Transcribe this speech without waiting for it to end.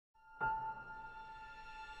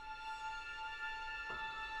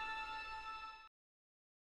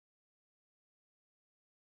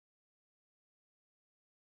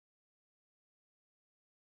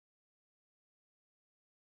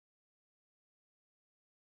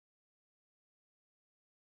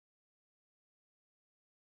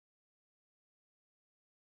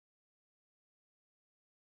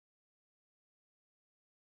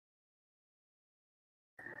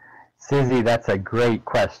Susie, that's a great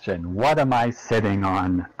question. What am I sitting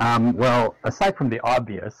on? Well, aside from the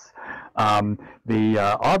obvious,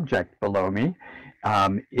 the object below me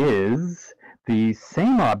is the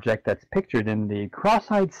same object that's pictured in the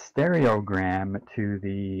cross-eyed stereogram to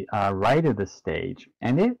the right of the stage,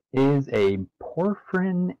 and it is a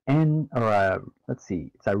porphyrin let's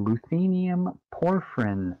see, it's a ruthenium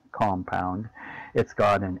porphyrin compound. It's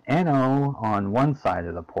got an NO on one side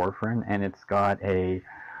of the porphyrin, and it's got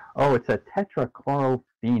it's a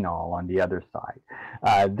tetrachlorophenol on the other side.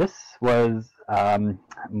 This was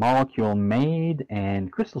molecule made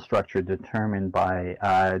and crystal structure determined by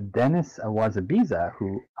Dennis Wazabiza,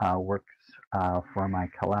 who works for my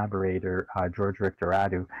collaborator, George Richter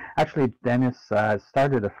Radu. Actually, Dennis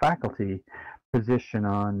started a faculty position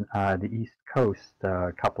on the East Coast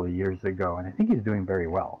a couple of years ago, and I think he's doing very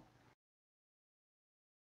well.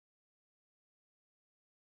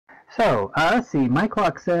 So, let's see, my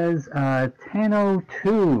clock says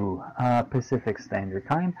 10:02 Pacific Standard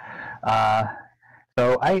Time.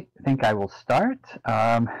 So I think I will start.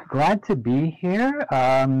 Glad to be here.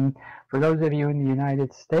 For those of you in the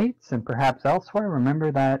United States and perhaps elsewhere, remember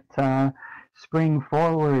that Spring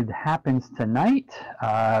Forward happens tonight.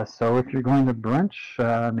 So if you're going to brunch,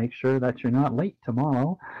 make sure that you're not late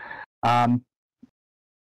tomorrow.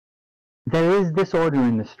 There is disorder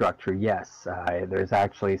in the structure, yes. There's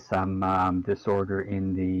actually some disorder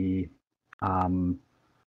in the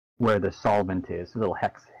where the solvent is, a little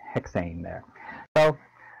hexane there. So,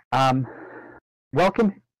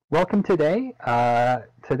 welcome today.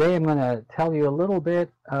 Today I'm going to tell you a little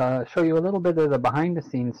bit, show you a little bit of the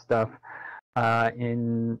behind-the-scenes stuff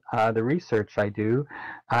in the research I do.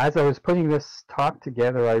 As I was putting this talk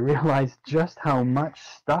together, I realized just how much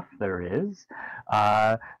stuff there is.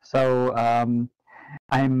 So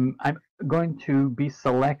I'm going to be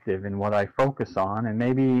selective in what I focus on, and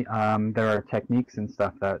maybe there are techniques and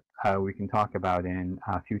stuff that we can talk about in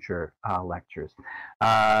future lectures.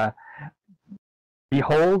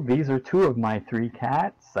 Behold, these are two of my three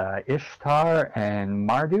cats, Ishtar and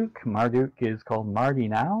Marduk. Marduk is called Marty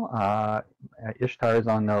now. Ishtar is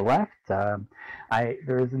on the left.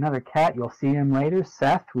 There is another cat, you'll see him later,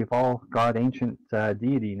 Seth. We've all got ancient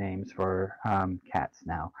deity names for cats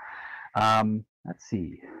now. Let's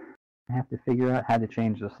see. I have to figure out how to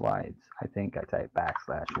change the slides. I think I type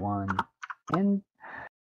 \1 and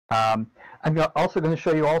I'm also going to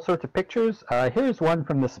show you all sorts of pictures. Here's one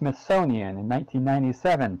from the Smithsonian in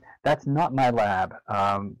 1997. That's not my lab,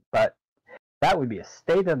 but that would be a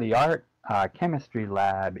state-of-the-art chemistry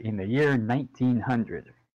lab in the year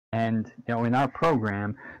 1900. And you know, in our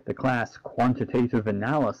program, the class Quantitative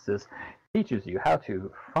Analysis teaches you how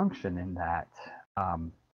to function in that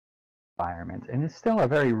environment, and it's still a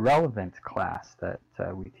very relevant class that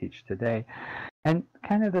we teach today. And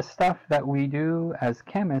kind of the stuff that we do as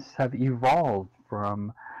chemists have evolved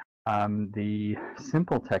from the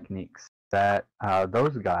simple techniques that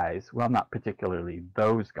those guys, well, not particularly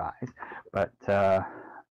those guys, but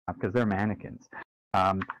because they're mannequins,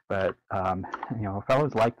 but you know,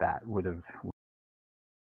 fellows like that would have.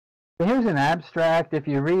 So here's an abstract. If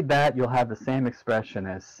you read that, you'll have the same expression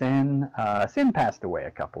as Sin. Sin passed away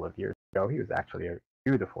a couple of years ago. He was actually a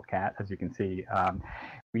beautiful cat, as you can see.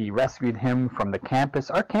 We rescued him from the campus.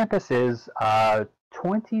 Our campus is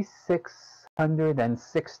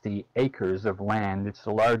 2,660 acres of land. It's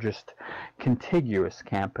the largest contiguous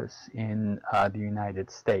campus in the United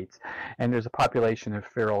States. And there's a population of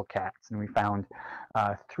feral cats. And we found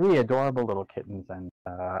 3 adorable little kittens, and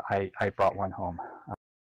I brought one home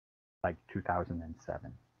like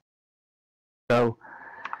 2007. So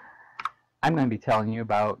I'm going to be telling you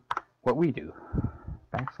about what we do.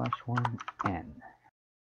 \1n.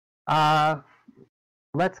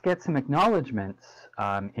 Let's get some acknowledgments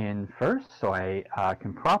in first, so I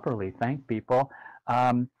can properly thank people.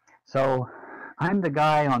 So I'm the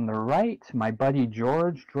guy on the right, my buddy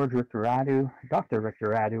George Richter Radu, Dr. Richter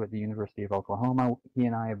Radu at the University of Oklahoma. He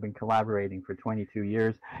and I have been collaborating for 22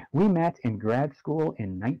 years. We met in grad school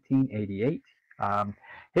in 1988.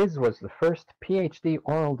 His was the first PhD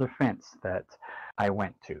oral defense that I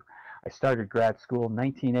went to. I started grad school in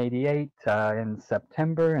 1988 in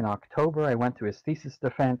September. In October, I went to his thesis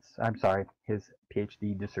defense. I'm sorry, his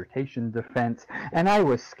PhD dissertation defense, and I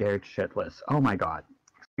was scared shitless. Oh my God,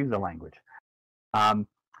 excuse the language.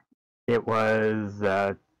 It was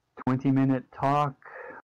a 20-minute talk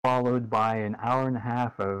followed by an hour and a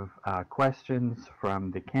half of questions from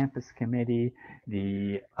the campus committee,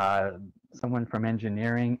 someone from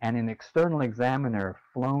engineering, and an external examiner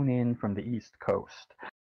flown in from the East Coast.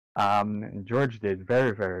 George did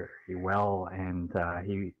very, very well, and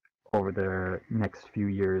he over the next few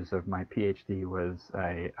years of my PhD was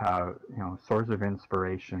a source of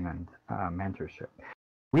inspiration and mentorship.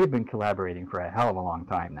 We have been collaborating for a hell of a long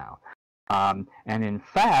time now. And in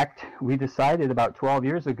fact, we decided about 12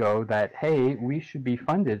 years ago that, hey, we should be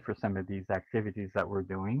funded for some of these activities that we're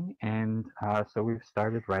doing. And so we've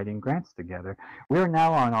started writing grants together. We're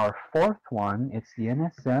now on our fourth one. It's the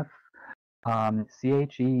NSF CHE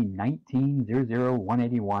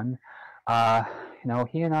 19-00181.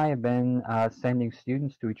 He and I have been sending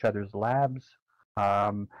students to each other's labs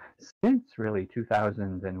since really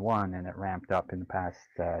 2001, and it ramped up in the past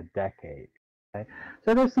decade. Okay.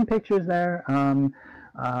 So there's some pictures there.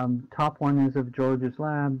 Top one is of George's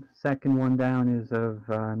lab. Second one down is of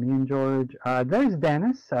me and George. There's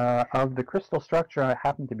Dennis of the crystal structure I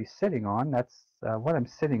happen to be sitting on. That's what I'm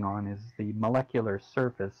sitting on is the molecular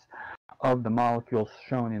surface of the molecules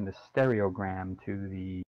shown in the stereogram to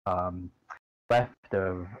the left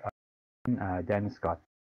of Dennis Scott.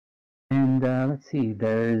 And let's see,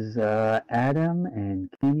 there's Adam and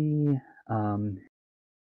Kenny.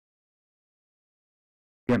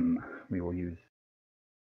 Jim, we will use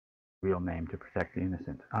real name to protect the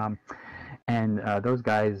innocent. And those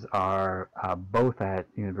guys are both at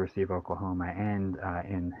University of Oklahoma and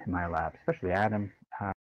in my lab, especially Adam.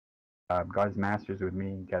 Got his master's with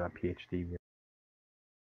me, got a PhD with.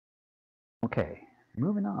 Okay,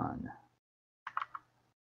 moving on.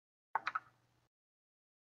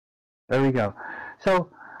 There we go. So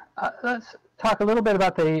let's talk a little bit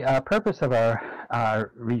about the purpose of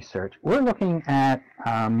our research. We're looking at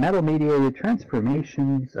metal-mediated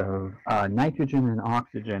transformations of nitrogen and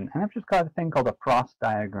oxygen. And I've just got a thing called a Frost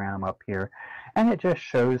diagram up here. And it just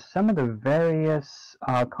shows some of the various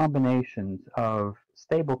combinations of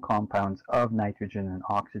stable compounds of nitrogen and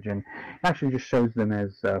oxygen. It actually just shows them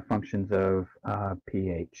as functions of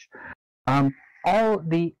pH. All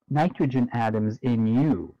the nitrogen atoms in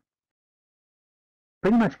you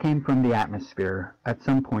pretty much came from the atmosphere at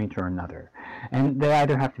some point or another. And they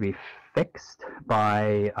either have to be fixed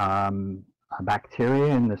by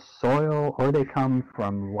bacteria in the soil, or they come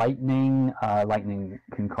from lightning. Lightning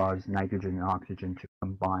can cause nitrogen and oxygen to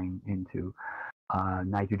combine into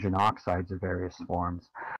nitrogen oxides of various forms.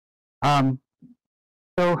 So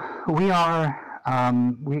we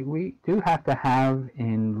do have to have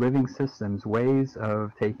in living systems ways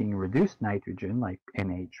of taking reduced nitrogen like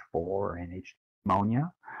NH4 or NH2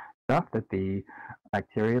 ammonia, stuff that the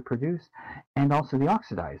bacteria produce, and also the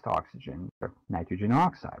oxidized oxygen, or nitrogen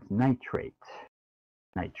oxides, nitrate,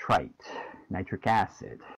 nitrite, nitric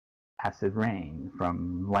acid, acid rain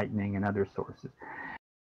from lightning and other sources.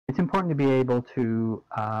 It's important to be able to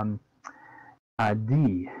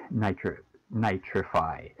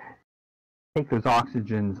denitrify, take those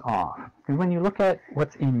oxygens off. Because when you look at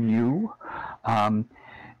what's in you,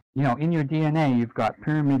 in your DNA, you've got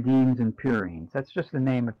pyrimidines and purines. That's just the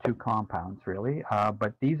name of two compounds, really.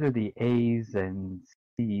 But these are the A's and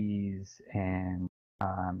C's and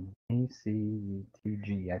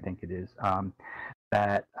ACTG, I think it is,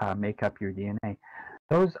 that make up your DNA.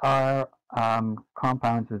 Those are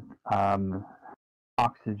compounds with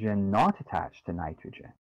oxygen not attached to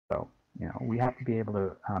nitrogen. So, we have to be able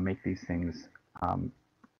to make these things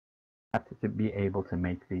have to be able to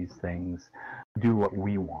make these things do what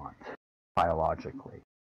we want biologically.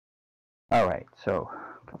 All right, so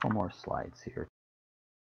a couple more slides here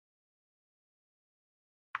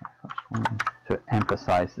to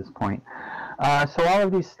emphasize this point. So all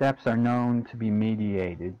of these steps are known to be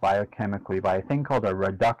mediated biochemically by a thing called a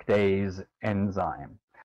reductase enzyme.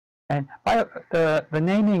 And the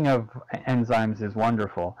naming of enzymes is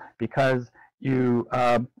wonderful because you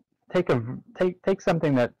take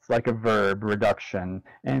something that's like a verb, reduction,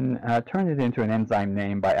 and turn it into an enzyme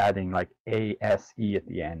name by adding like ASE at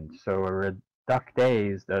the end. So a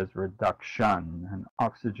reductase does reduction, and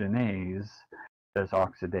oxygenase does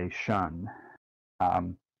oxidation. A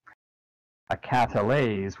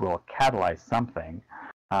catalase will catalyze something.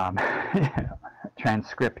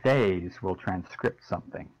 Transcriptase will transcript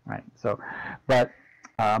something, right? So, but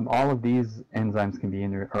all of these enzymes can be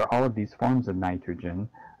or all of these forms of nitrogen.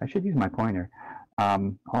 I should use my pointer.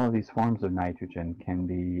 All of these forms of nitrogen can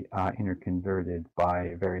be interconverted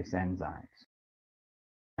by various enzymes.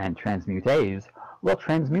 And transmutase will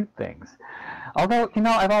transmute things. Although,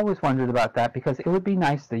 I've always wondered about that because it would be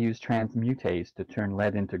nice to use transmutase to turn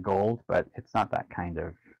lead into gold, but it's not that kind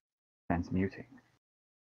of transmuting.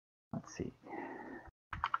 Let's see.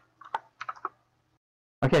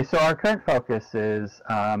 Okay, so our current focus is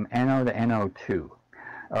NO to NO2.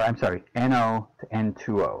 Or I'm sorry, NO to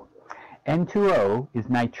N2O. N2O is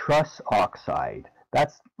nitrous oxide.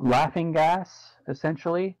 That's laughing gas,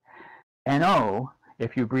 essentially. NO,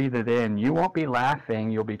 if you breathe it in, you won't be laughing,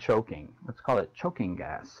 you'll be choking. Let's call it choking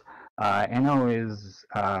gas. NO is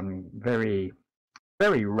very,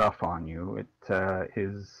 very rough on you. It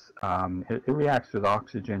reacts with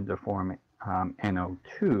oxygen to form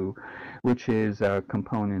NO2, which is a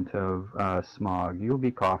component of smog. You'll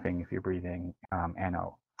be coughing if you're breathing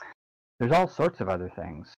NO. There's all sorts of other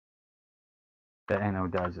things that NO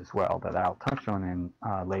does as well that I'll touch on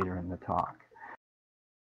later in the talk.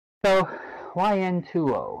 So why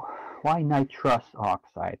N2O? Why nitrous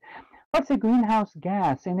oxide? Well, it's a greenhouse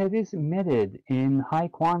gas, and it is emitted in high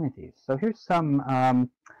quantities. So here's some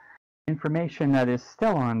information that is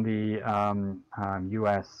still on the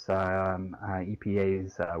U.S.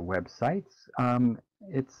 EPA's websites.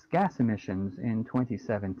 It's gas emissions in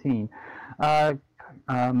 2017.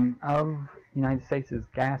 Of United States'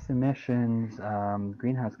 gas emissions,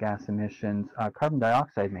 greenhouse gas emissions, carbon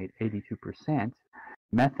dioxide made 82%.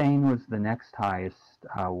 Methane was the next highest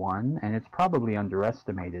one, and it's probably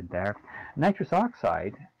underestimated there. Nitrous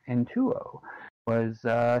oxide, N2O, was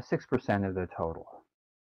 6% of the total.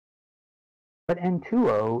 But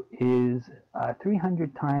N2O is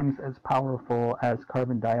 300 times as powerful as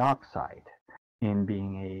carbon dioxide in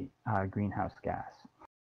being a greenhouse gas.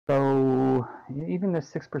 So even the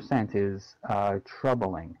 6% is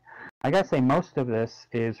troubling. I gotta say most of this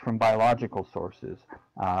is from biological sources.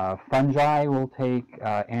 Fungi will take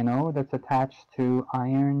NO that's attached to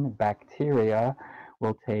iron. Bacteria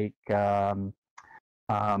will take a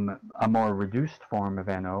more reduced form of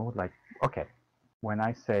NO. Like, okay, when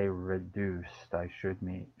I say reduced, I should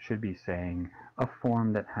be saying a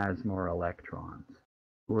form that has more electrons.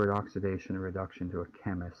 The word oxidation or reduction to a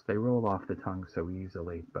chemist, they roll off the tongue so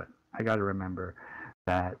easily, but I got to remember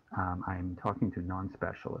that I'm talking to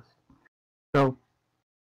non-specialists. So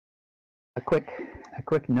a quick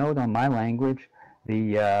note on my language: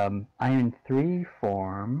 the iron 3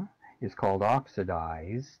 form is called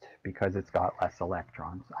oxidized because it's got less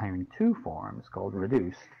electrons. Iron 2 form is called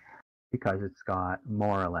reduced because it's got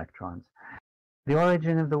more electrons. The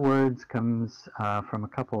origin of the words comes from a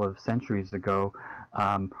couple of centuries ago.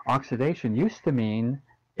 Oxidation used to mean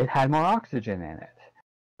it had more oxygen in it,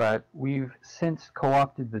 but we've since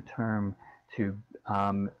co-opted the term to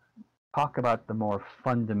talk about the more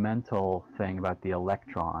fundamental thing about the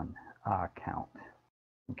electron count.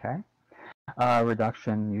 Okay?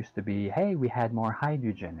 Reduction used to be, hey, we had more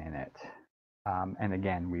hydrogen in it. And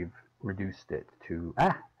again, we've reduced it to,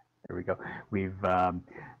 there we go. We've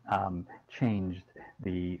changed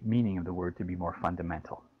the meaning of the word to be more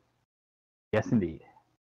fundamental. Yes, indeed.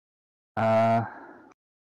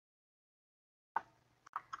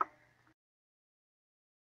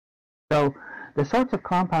 So the sorts of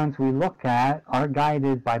compounds we look at are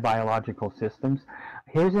guided by biological systems.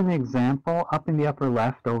 Here's an example up in the upper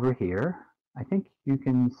left over here. I think you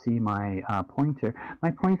can see my pointer.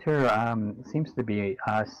 My pointer seems to be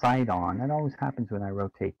side on. That always happens when I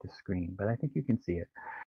rotate the screen, but I think you can see it.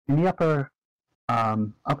 In the upper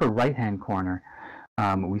right-hand corner,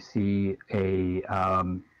 we see a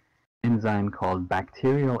enzyme called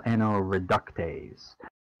bacterial NO reductase.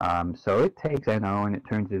 So it takes NO and it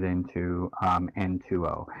turns it into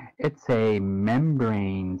N2O. It's a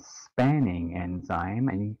membrane spanning enzyme,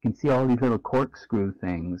 and you can see all these little corkscrew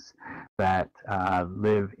things that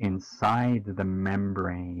live inside the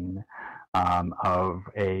membrane of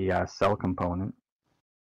a cell component.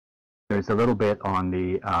 There's a little bit on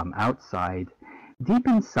the outside. Deep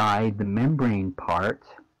inside the membrane part,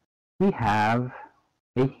 we have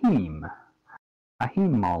a heme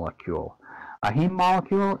molecule. A heme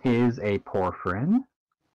molecule is a porphyrin.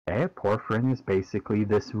 Okay, porphyrin is basically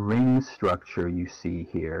this ring structure you see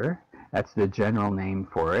here. That's the general name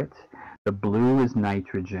for it. The blue is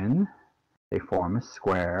nitrogen. They form a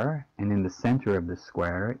square, and in the center of the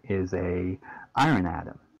square is a iron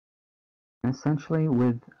atom. And essentially,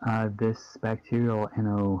 with this bacterial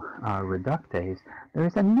NO reductase, there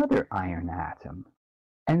is another iron atom,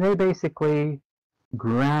 and they basically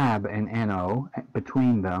grab an NO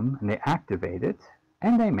between them, and they activate it,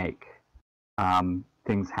 and they make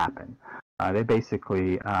things happen. They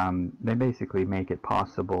basically make it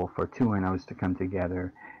possible for two NOs to come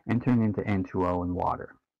together and turn into N2O and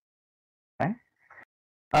water. Okay.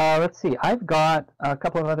 Let's see. I've got a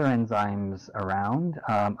couple of other enzymes around.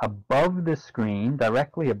 Above the screen,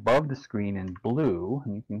 directly above the screen in blue,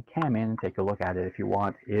 and you can cam in and take a look at it if you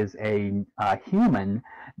want, is a human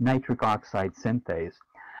nitric oxide synthase.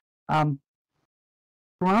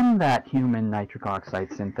 From that human nitric oxide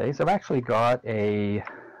synthase, I've actually got a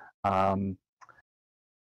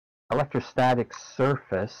electrostatic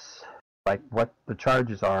surface, like what the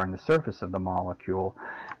charges are on the surface of the molecule,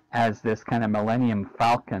 as this kind of Millennium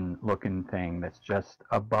Falcon looking thing that's just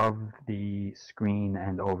above the screen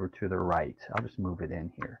and over to the right. I'll just move it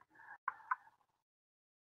in here.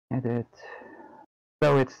 Edit.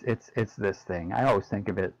 So it's this thing. I always think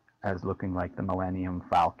of it as looking like the Millennium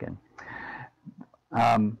Falcon.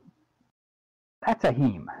 That's a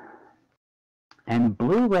heme. And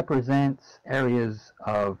blue represents areas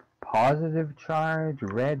of positive charge,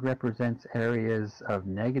 red represents areas of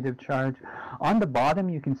negative charge. On the bottom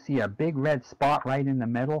you can see a big red spot right in the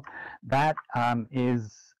middle. That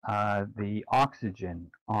is the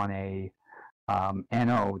oxygen on a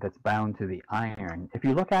NO that's bound to the iron. If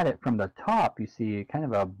you look at it from the top, you see kind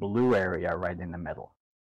of a blue area right in the middle.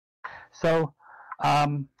 So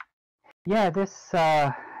yeah, this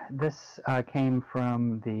came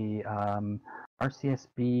from the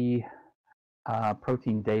RCSB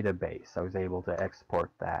protein database. I was able to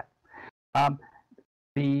export that.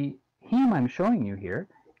 The heme I'm showing you here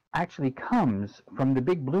actually comes from the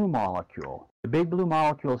big blue molecule. The big blue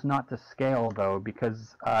molecule is not to scale though,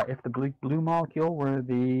 because if the blue molecule were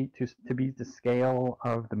to be the scale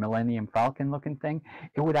of the Millennium Falcon looking thing,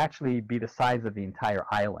 it would actually be the size of the entire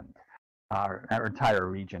island, or entire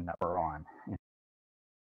region that we're on.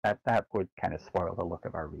 That would kind of spoil the look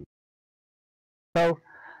of our region. So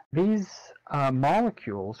these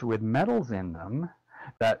molecules with metals in them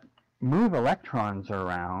that move electrons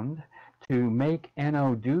around to make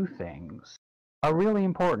NO do things are really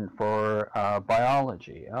important for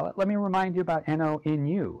biology. Let me remind you about NO in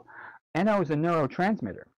you. NO is a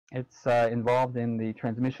neurotransmitter. It's involved in the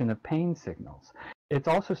transmission of pain signals. It's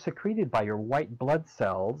also secreted by your white blood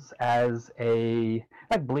cells as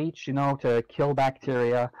like bleach, you know, to kill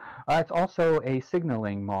bacteria. It's also a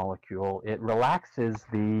signaling molecule. It relaxes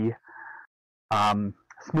the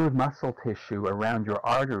smooth muscle tissue around your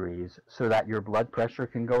arteries so that your blood pressure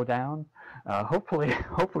can go down.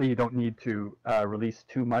 Hopefully you don't need to release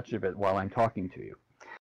too much of it while I'm talking to you.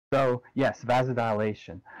 So yes,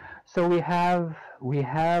 vasodilation. So we have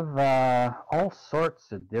all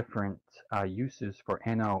sorts of different uses for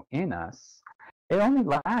NO in us. It only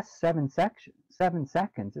lasts 7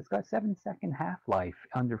 seconds. It's got a 7-second half-life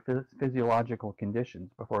under physiological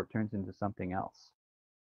conditions before it turns into something else.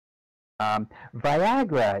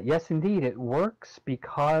 Viagra, yes indeed, it works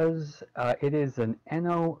because it is an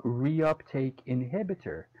NO reuptake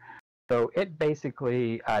inhibitor. So it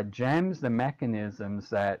basically jams the mechanisms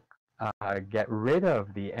that get rid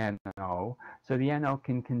of the NO, so the NO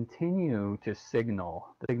can continue to signal.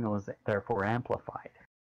 The signal is therefore amplified.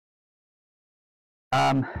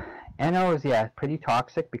 NO is, yeah, pretty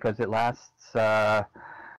toxic because it lasts,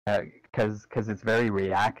 because it's very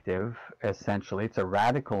reactive, essentially. It's a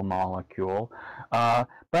radical molecule.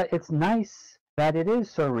 But it's nice that it is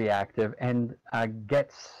so reactive and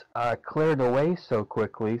gets cleared away so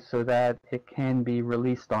quickly so that it can be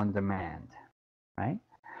released on demand, right?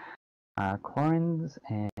 Chlorines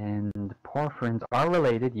and porphyrins are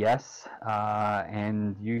related, yes,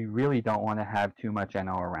 and you really don't want to have too much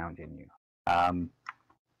NO around in you.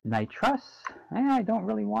 Nitrous, I don't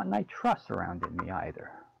really want nitrous around in me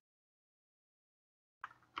either.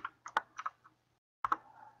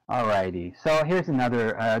 Alrighty, so here's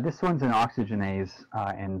another, this one's an oxygenase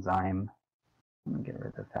enzyme. Let me get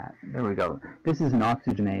rid of that. There we go. This is an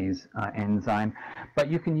oxygenase enzyme, but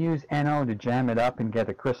you can use NO to jam it up and get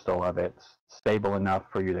a crystal of it stable enough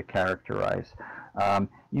for you to characterize.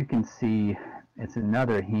 You can see it's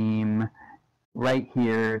another heme. Right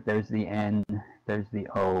here, there's the N, there's the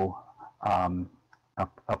O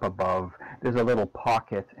up above. There's a little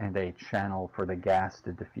pocket and a channel for the gas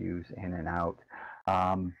to diffuse in and out.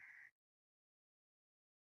 I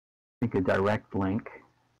think a direct link.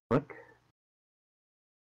 Click.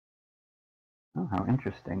 Oh, how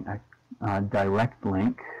interesting. A direct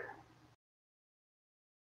link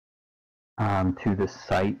to the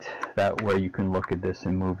site where you can look at this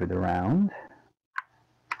and move it around.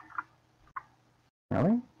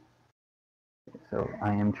 Really? So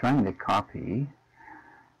I am trying to copy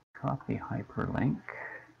hyperlink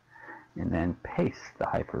and then paste the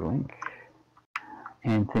hyperlink,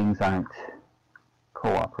 and things aren't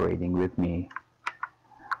cooperating with me.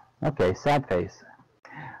 Okay, sad face.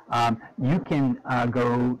 You can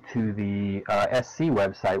go to the SC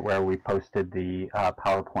website where we posted the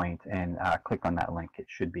PowerPoint and click on that link. It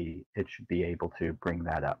should be able to bring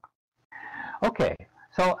that up. Okay,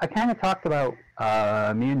 so I kind of talked about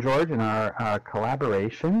me and George and our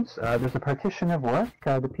collaborations. There's a partition of work.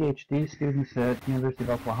 The PhD students at the University of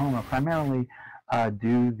Oklahoma primarily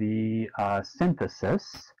do the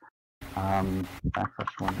synthesis.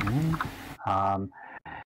 Backslash one in.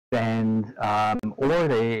 or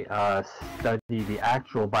they study the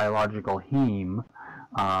actual biological heme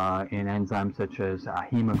in enzymes such as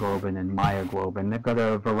hemoglobin and myoglobin. They've got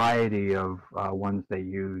a variety of ones they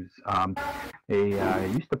use. They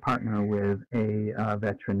used to partner with a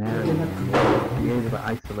veterinarian to be able to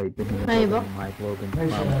isolate the hemoglobin and myoglobin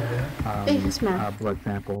from blood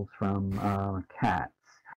samples from cats.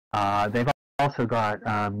 They've also got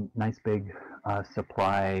nice big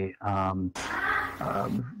supply,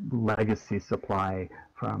 legacy supply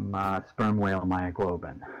from sperm whale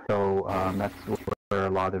myoglobin. So that's where a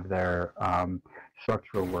lot of their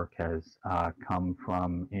structural work has come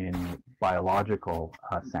from in biological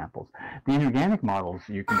samples. The inorganic models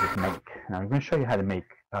you can just make. Now I'm going to show you how to make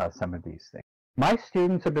some of these things. My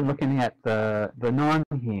students have been looking at the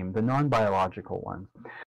non-heme, the non-biological ones.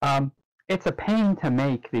 It's a pain to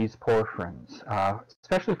make these porphyrins,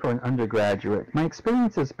 especially for an undergraduate. My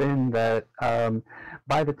experience has been that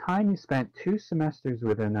by the time you spent 2 semesters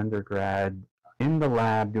with an undergrad in the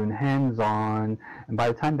lab doing hands-on, and by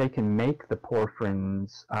the time they can make the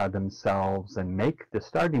porphyrins themselves and make the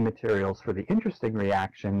starting materials for the interesting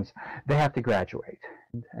reactions, they have to graduate,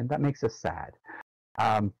 and that makes us sad.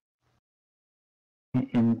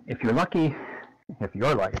 If you're lucky,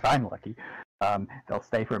 if I'm lucky, they'll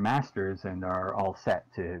stay for masters and are all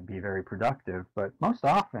set to be very productive. But most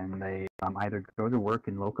often they either go to work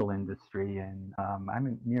in local industry, and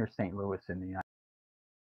I'm near St. Louis in the United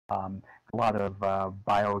States, a lot of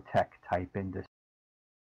biotech type industry,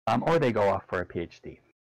 or they go off for a PhD.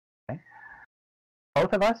 Okay?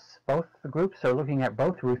 Both the groups are looking at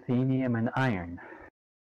both ruthenium and iron.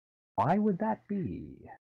 Why would that be?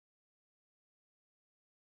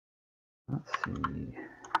 Let's see.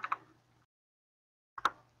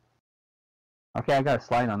 Okay, I got a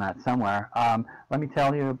slide on that somewhere. Let me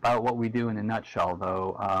tell you about what we do in a nutshell,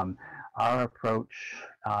 though. Our approach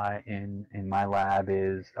in my lab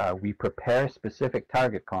is we prepare specific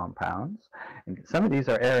target compounds. And some of these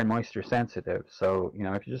are air and moisture sensitive, so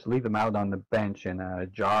if you just leave them out on the bench in a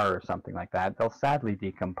jar or something like that, they'll sadly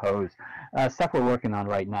decompose. Stuff we're working on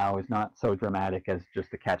right now is not so dramatic as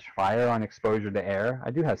just to catch fire on exposure to air.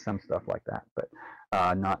 I do have some stuff like that, but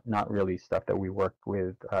not really stuff that we work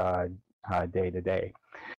with day to day.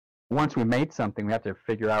 Once we made something, we have to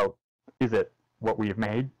figure out, is it what we've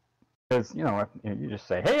made? Because if you just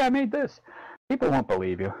say, hey, I made this, people won't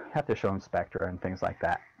believe you. You have to show them spectra and things like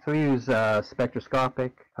that. So we use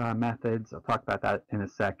spectroscopic methods. I'll talk about that in a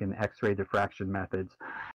second. X-ray diffraction methods.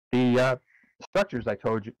 The structures I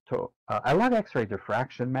told you, I love X-ray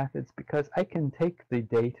diffraction methods because I can take the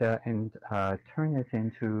data and turn it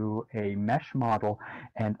into a mesh model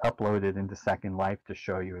and upload it into Second Life to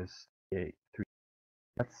show you as a 3D.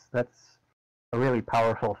 That's a really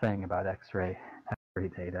powerful thing about X-ray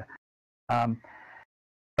data.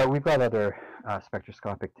 But we've got other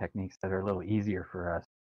spectroscopic techniques that are a little easier for us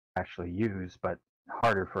to actually use, but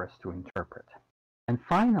harder for us to interpret. And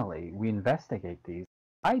finally, we investigate these.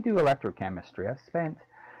 I do electrochemistry. I've spent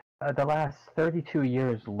the last 32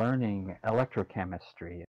 years learning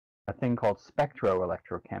electrochemistry, a thing called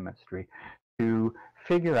spectroelectrochemistry, to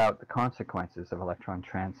figure out the consequences of electron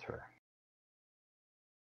transfer.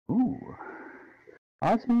 Ooh,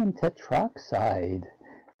 osmium tetroxide.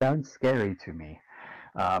 Sounds scary to me,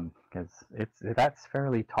 because that's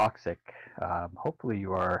fairly toxic. Hopefully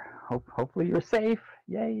you're safe.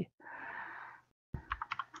 Yay!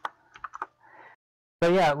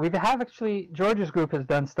 So yeah, we have actually, George's group has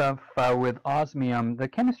done stuff with osmium. The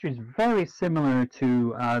chemistry is very similar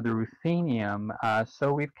to the ruthenium,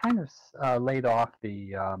 so we've kind of laid off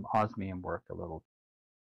the osmium work a little.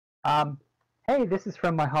 Hey, this is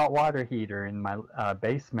from my hot water heater in my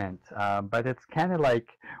basement, but it's kind of like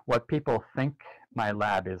what people think my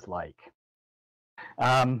lab is like.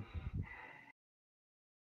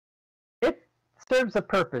 It serves a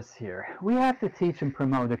purpose here. We have to teach and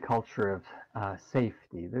promote a culture of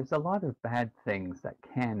safety. There's a lot of bad things that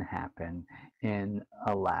can happen in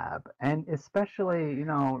a lab, and especially,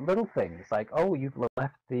 little things like, oh, you've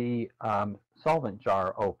left the solvent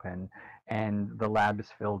jar open and the lab is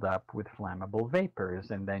filled up with flammable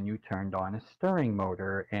vapors, and then you turned on a stirring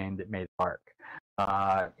motor and it made a spark.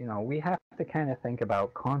 We have to kind of think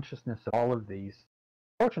about consciousness of all of these.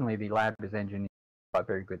 Fortunately, the lab is engineered by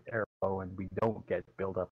very good airflow, and we don't get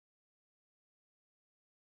buildup.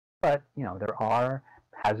 But there are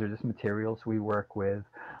hazardous materials we work with.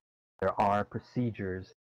 There are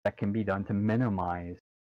procedures that can be done to minimize.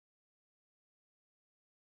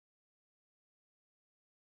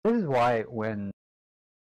 This is why when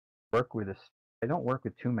I work with I don't work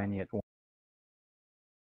with too many at once.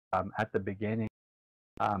 At the beginning,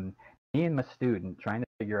 me and my student trying to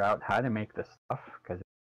figure out how to make this stuff because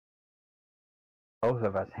both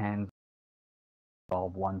of us hands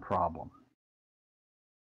solve one problem.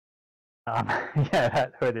 Yeah,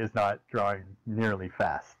 that hood is not drawing nearly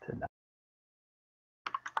fast enough.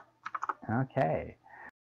 Okay.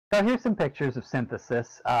 So here's some pictures of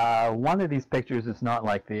synthesis. One of these pictures is not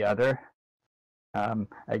like the other.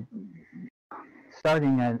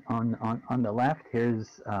 Starting on the left,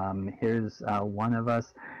 here's one of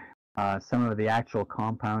us. Some of the actual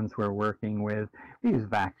compounds we're working with. We use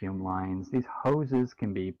vacuum lines. These hoses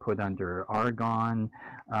can be put under argon,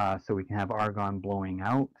 so we can have argon blowing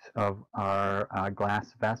out of our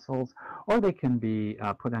glass vessels, or they can be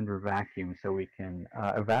put under vacuum so we can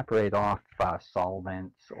evaporate off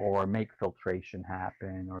solvents or make filtration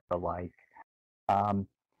happen or the like.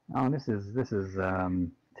 This is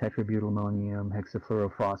tetrabutylammonium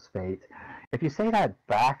hexafluorophosphate. If you say that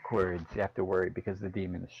backwards, you have to worry because the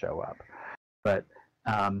demons show up. But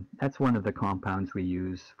that's one of the compounds we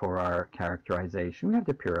use for our characterization. We have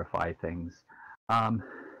to purify things.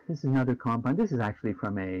 This is another compound. This is actually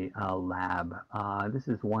from a lab. This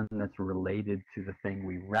is one that's related to the thing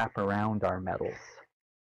we wrap around our metals.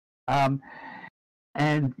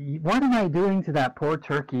 And what am I doing to that poor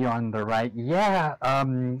turkey on the right? Yeah,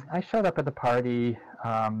 I showed up at the party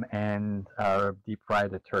and deep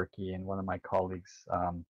fried a turkey in one of my colleagues'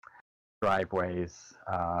 driveways.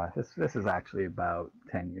 This is actually about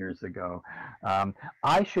 10 years ago.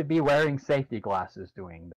 I should be wearing safety glasses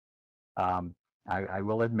doing this. I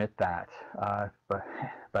will admit that.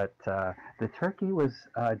 But the turkey was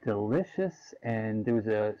delicious, and there was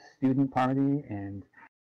a student party, and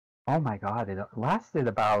oh my God, it lasted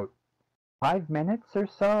about 5 minutes or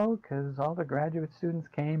so because all the graduate students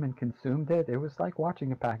came and consumed it. It was like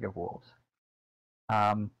watching a pack of wolves.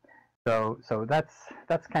 So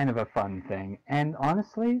that's kind of a fun thing. And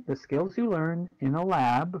honestly, the skills you learn in a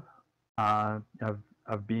lab of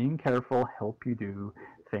being careful help you do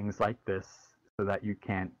things like this so that you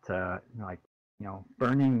can't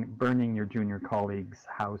burning your junior colleagues'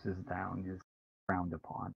 houses down is frowned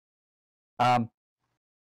upon.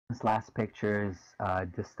 This last picture is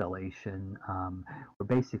distillation. We're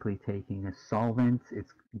basically taking a solvent.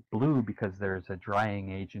 It's blue because there's a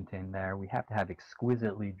drying agent in there. We have to have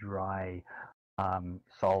exquisitely dry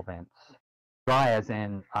solvents. Dry as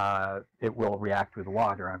in it will react with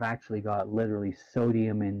water. I've actually got literally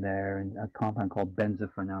sodium in there and a compound called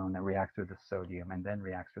benzophenone that reacts with the sodium and then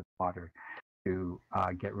reacts with water to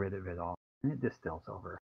get rid of it all. And it distills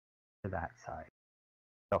over to that side.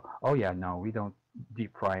 So, oh yeah, no, we don't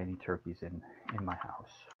deep fry any turkeys in my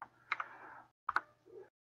house.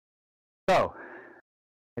 So,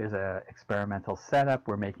 here's an experimental setup.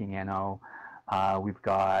 We're making NO. We've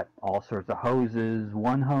got all sorts of hoses.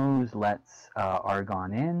 One hose lets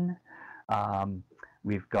argon in.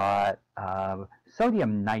 We've got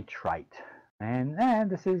sodium nitrite. And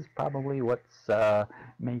this is probably what's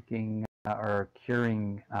making or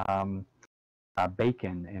curing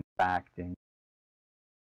bacon, in fact, in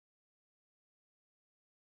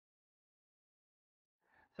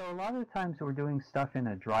So a lot of the times we're doing stuff in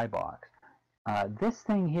a dry box. This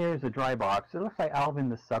thing here is a dry box. It looks like Alvin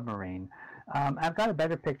the Submarine. I've got a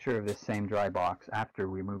better picture of this same dry box after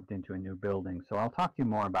we moved into a new building, so I'll talk to you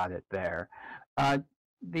more about it there.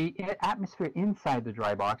 The atmosphere inside the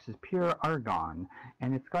dry box is pure argon,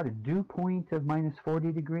 and it's got a dew point of minus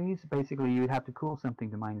 40 degrees. Basically, you'd have to cool something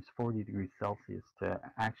to minus 40 degrees Celsius to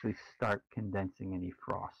actually start condensing any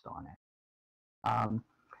frost on it.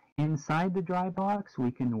 Inside the dry box,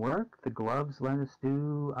 we can work. The gloves let us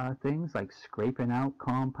do things like scraping out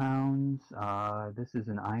compounds. This is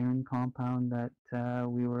an iron compound that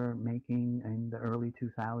we were making in the early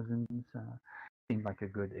 2000s. Seemed like a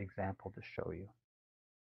good example to show you.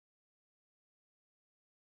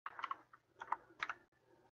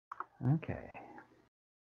 Okay.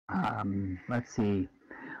 Let's see.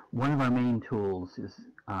 One of our main tools is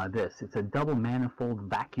this. It's a double manifold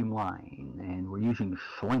vacuum line, and we're using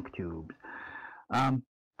Schlenk tubes.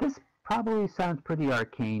 This probably sounds pretty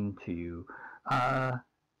arcane to you.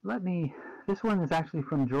 This one is actually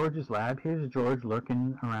from George's lab. Here's George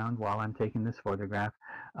lurking around while I'm taking this photograph.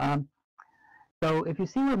 So if you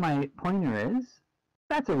see where my pointer is,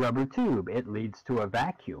 that's a rubber tube. It leads to a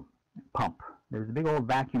vacuum pump. There's a big old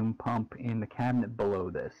vacuum pump in the cabinet below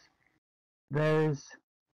this. There's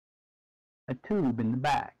a tube in the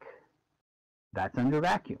back. That's under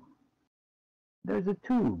vacuum. There's a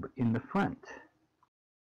tube in the front.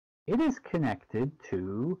 It is connected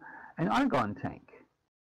to an argon tank.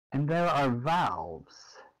 And there are valves.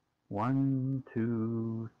 1,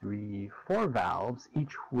 2, 3, 4 valves,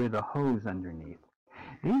 each with a hose underneath.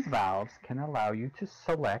 These valves can allow you to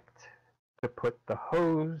select to put the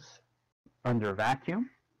hose under vacuum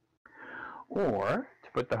or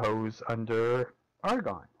to put the hose under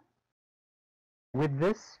argon. With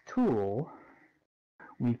this tool,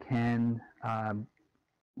 we can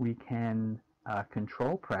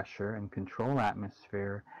control pressure and control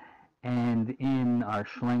atmosphere. And in our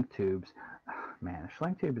Schlenk tubes, man, a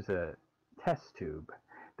Schlenk tube is a test tube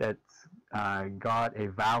that's got a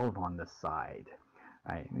valve on the side.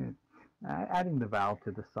 Right? Adding the valve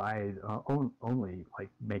to the side only like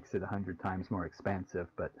makes it 100 times more expensive,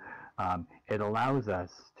 but it allows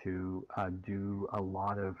us to do a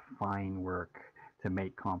lot of fine work to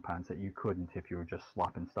make compounds that you couldn't if you were just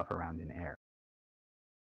slopping stuff around in air.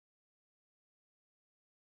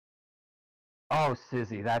 Oh,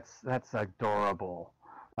 Sizzy, that's adorable.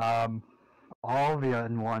 All the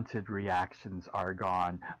unwanted reactions are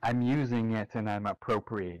gone. I'm using it and I'm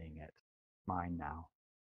appropriating it. Mine now.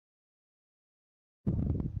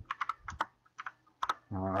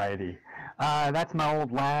 Alrighty. That's my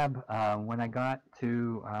old lab. When I got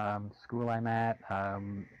to school I'm at,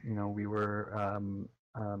 we were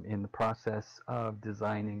in the process of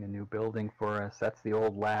designing a new building for us. That's the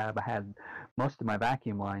old lab. I had most of my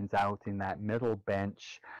vacuum lines out in that middle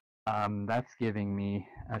bench. That's giving me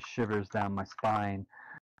shivers down my spine.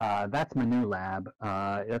 That's my new lab.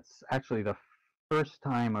 It's actually the first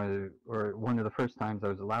time, or one of the first times I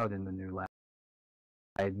was allowed in the new lab.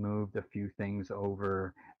 I'd moved a few things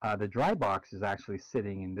over. The dry box is actually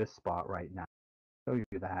sitting in this spot right now. I'll show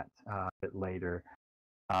you that a bit later.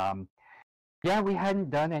 Yeah, we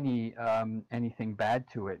hadn't done anything bad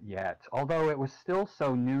to it yet, although it was still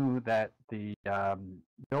so new that the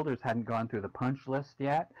builders hadn't gone through the punch list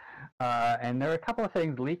yet, and there were a couple of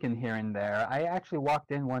things leaking here and there. I actually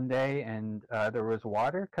walked in one day and there was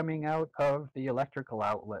water coming out of the electrical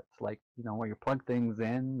outlets, like where you plug things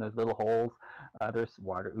in, there's little holes. There's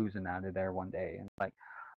water oozing out of there one day, and like,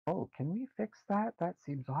 oh, can we fix that? That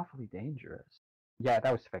seems awfully dangerous. Yeah,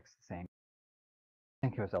 that was fixed the same. I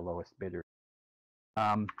think it was the lowest bidder.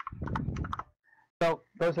 So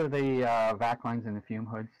those are the vac lines and the fume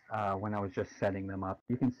hoods when I was just setting them up.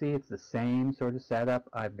 You can see it's the same sort of setup.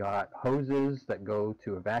 I've got hoses that go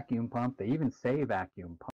to a vacuum pump. They even say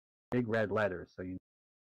vacuum pump, big red letters. So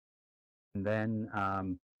and then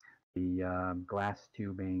the glass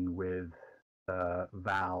tubing with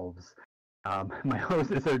valves. My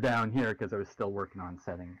hoses are down here because I was still working on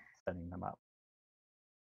setting them up.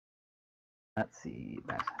 Let's see.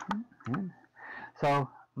 So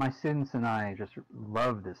my students and I just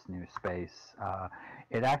love this new space.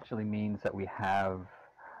 It actually means that we have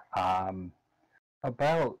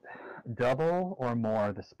about double or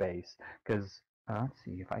more the space. Because let's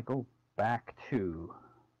see, if I go back to,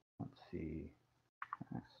 let's see,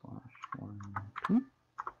 /1,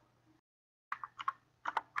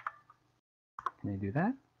 can I do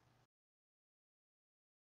that?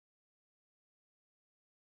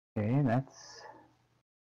 Okay, that's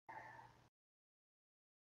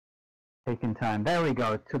taking time. There we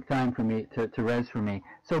go. It took time for me to res for me.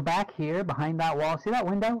 So back here, behind that wall, see that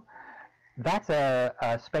window? That's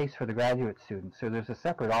a space for the graduate students. So there's a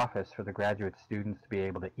separate office for the graduate students to be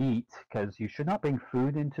able to eat, because you should not bring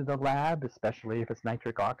food into the lab, especially if it's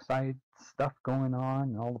nitric oxide stuff going on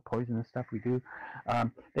and all the poisonous stuff we do.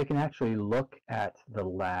 They can actually look at the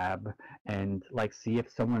lab and like see if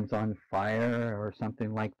someone's on fire or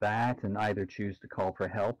something like that, and either choose to call for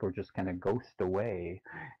help or just kind of ghost away.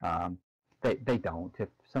 They don't. If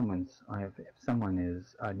someone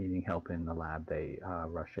is needing help in the lab, they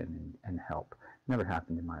rush in and help. Never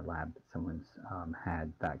happened in my lab that someone's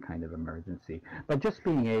had that kind of emergency. But just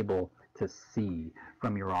being able to see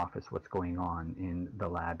from your office what's going on in the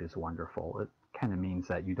lab is wonderful. It kind of means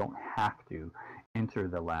that you don't have to enter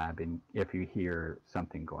the lab if you hear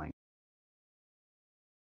something going.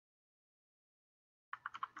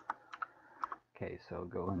 Okay, so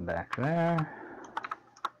going back there.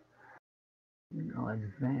 I'll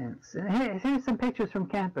advance. Here's some pictures from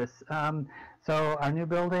campus. So our new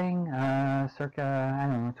building, circa, I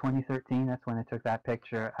don't know, 2013, that's when I took that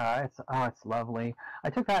picture. It's lovely. I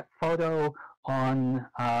took that photo on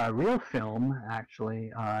real film,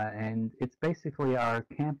 actually, and it's basically our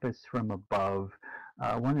campus from above.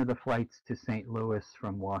 One of the flights to St. Louis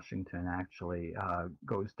from Washington actually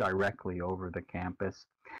goes directly over the campus.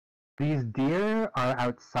 These deer are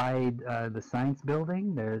outside the science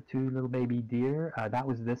building. They're two little baby deer. That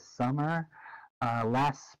was this summer.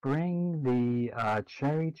 Last spring, the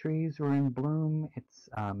cherry trees were in bloom. It's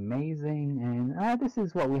amazing. And this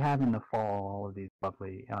is what we have in the fall, all of these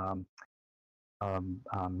lovely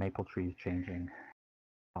maple trees changing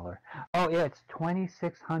color. Oh yeah, it's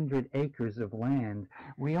 2,600 acres of land.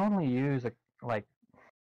 We only use like,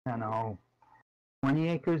 I don't know, 20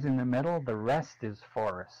 acres in the middle. The rest is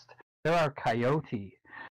forest. There are coyote.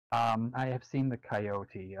 I have seen the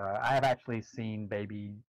coyote. I have actually seen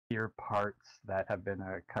baby deer parts that have been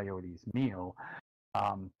a coyote's meal.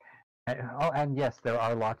 Um, oh, and yes, there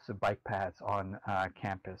are lots of bike paths on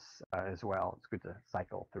campus as well. It's good to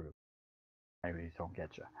cycle through. Maybe don't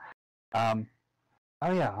get you. Um,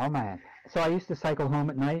 oh yeah, oh man. So I used to cycle home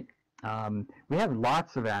at night. We have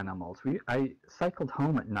lots of animals. I cycled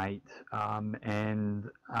home at night, and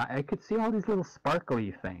I could see all these little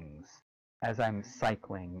sparkly things as I'm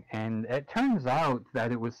cycling. And it turns out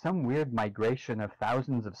that it was some weird migration of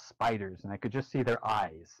thousands of spiders, and I could just see their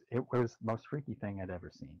eyes. It was the most freaky thing I'd ever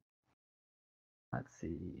seen. Let's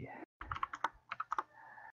see.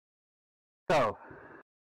 So,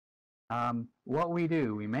 what we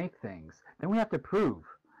do, we make things. Then we have to prove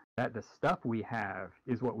that the stuff we have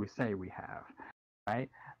is what we say we have, right?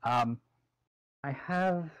 I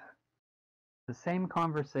have the same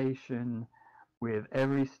conversation with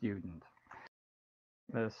every student.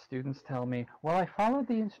 The students tell me, well, I followed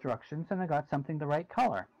the instructions and I got something the right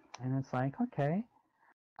color. And it's like, okay,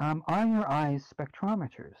 are your eyes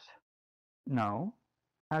spectrometers? No.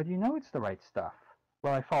 How do you know it's the right stuff?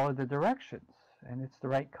 Well, I followed the directions and it's the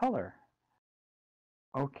right color.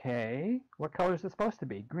 Okay, what color is it supposed to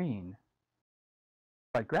be? Green.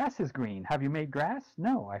 But grass is green. Have you made grass?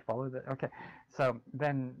 No, I followed it. Okay, so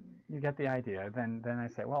then you get the idea. Then I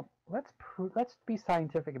say, well, let's be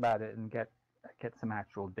scientific about it and get some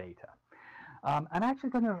actual data. I'm actually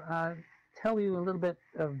going to tell you a little bit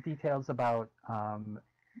of details about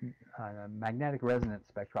magnetic resonance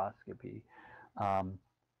spectroscopy,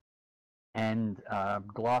 and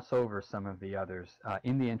gloss over some of the others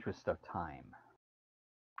in the interest of time.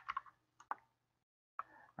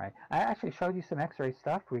 Right. I actually showed you some X-ray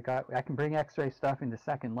stuff. I can bring X-ray stuff into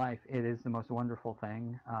Second Life. It is the most wonderful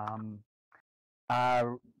thing.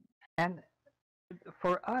 And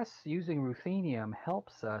for us, using ruthenium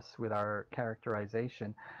helps us with our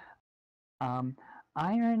characterization.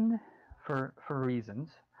 Iron, for reasons,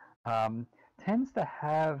 tends to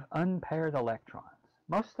have unpaired electrons.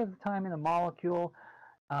 Most of the time in a molecule,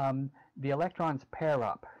 the electrons pair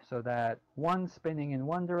up so that one spinning in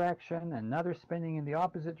one direction, another spinning in the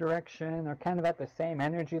opposite direction, are kind of at the same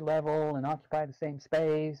energy level and occupy the same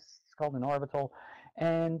space. It's called an orbital,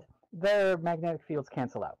 and their magnetic fields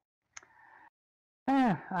cancel out.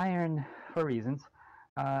 Iron, for reasons,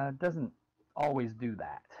 doesn't always do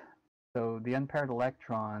that. So the unpaired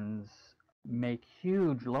electrons make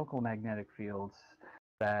huge local magnetic fields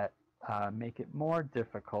that make it more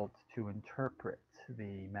difficult to interpret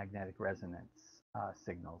the magnetic resonance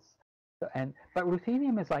signals. But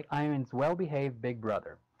ruthenium is like iron's well-behaved big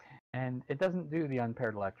brother, and it doesn't do the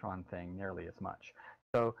unpaired electron thing nearly as much.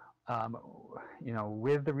 So,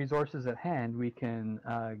 with the resources at hand, we can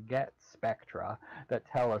get spectra that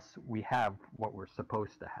tell us we have what we're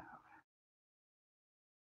supposed to have.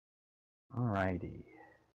 Alrighty.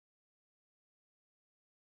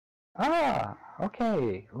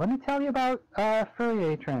 Okay. Let me tell you about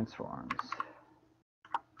Fourier transforms.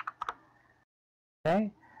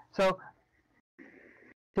 Okay, so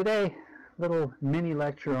today, little mini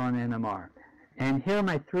lecture on NMR, and here are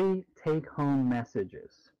my 3 take-home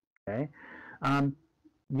messages. Okay,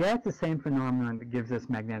 yeah, it's the same phenomenon that gives us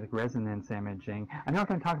magnetic resonance imaging. I'm not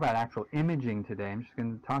going to talk about actual imaging today. I'm just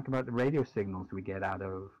going to talk about the radio signals we get out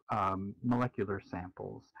of molecular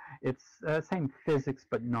samples. It's the same physics,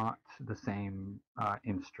 but not the same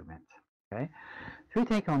instrument. Okay, 3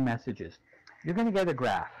 take-home messages. You're going to get a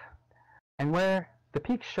graph, and where the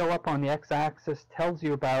peaks show up on the x-axis tells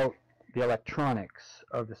you about the electronics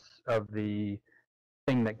of the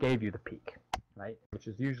thing that gave you the peak, right? Which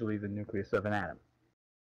is usually the nucleus of an atom.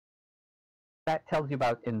 That tells you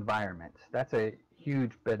about environment. That's a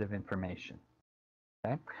huge bit of information.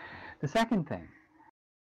 Okay? The second thing,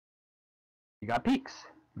 you got peaks.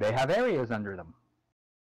 They have areas under them.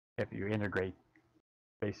 If you integrate,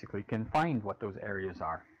 basically can find what those areas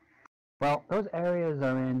are. Well, those areas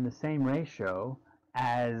are in the same ratio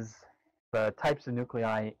as the types of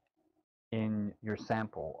nuclei in your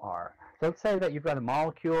sample are. So let's say that you've got a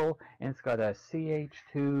molecule and it's got a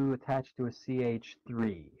CH2 attached to a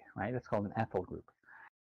CH3, right? That's called an ethyl group.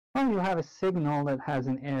 Well, you have a signal that has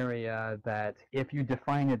an area that if you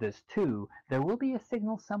define it as 2, there will be a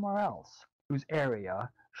signal somewhere else whose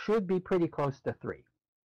area should be pretty close to 3,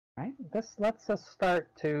 right? This lets us start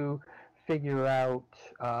to figure out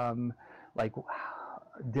like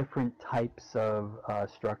different types of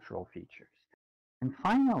structural features. And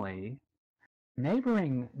finally,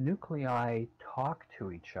 neighboring nuclei talk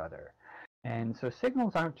to each other. And so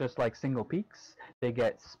signals aren't just like single peaks, they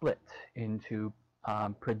get split into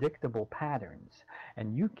predictable patterns.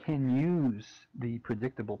 And you can use the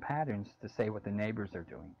predictable patterns to say what the neighbors are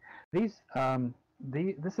doing. This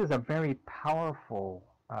is a very powerful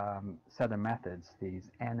set of methods, these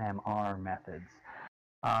NMR methods.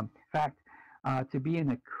 In fact, to be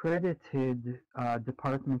an accredited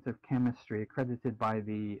Department of Chemistry, accredited by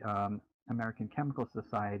the American Chemical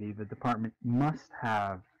Society, the department must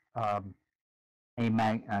have a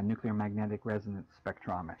nuclear magnetic resonance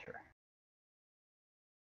spectrometer.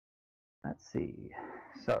 Let's see.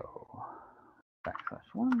 So,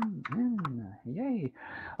 /1, yay.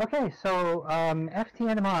 Okay, so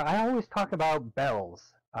FTNMR, I always talk about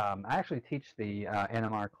bells. I actually teach the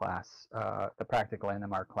NMR class, the practical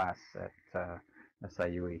NMR class at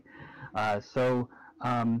SIUE. So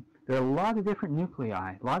there are a lot of different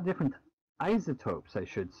nuclei, a lot of different isotopes, I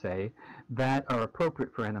should say, that are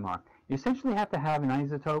appropriate for NMR. You essentially have to have an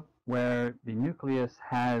isotope where the nucleus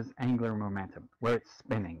has angular momentum, where it's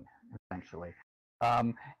spinning, essentially.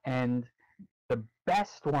 And the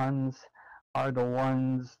best ones are the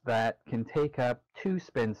ones that can take up two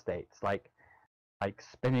spin states, like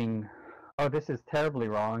spinning. Oh, this is terribly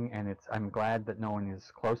wrong, and I'm glad that no one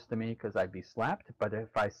is close to me because I'd be slapped. But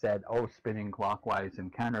if I said, oh, spinning clockwise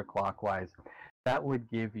and counterclockwise,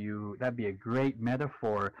 that'd be a great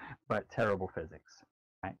metaphor, but terrible physics,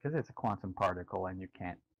 right? Because it's a quantum particle, and you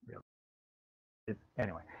can't really.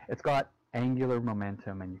 Anyway, it's got angular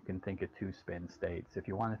momentum, and you can think of two spin states. If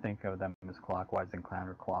you want to think of them as clockwise and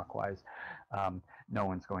counterclockwise, no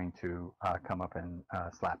one's going to come up and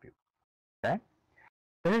slap you. Okay?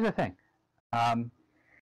 So here's the thing.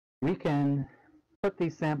 We can put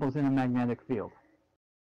these samples in a magnetic field.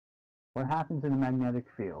 What happens in a magnetic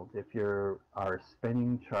field if you're our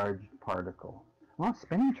spinning charged particle? Well,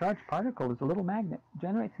 spinning charged particle is a little magnet,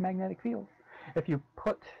 generates a magnetic field. If you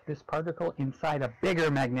put this particle inside a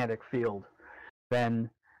bigger magnetic field, then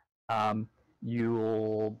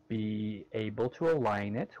you'll be able to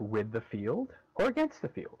align it with the field or against the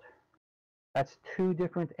field. That's two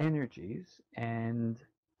different energies, and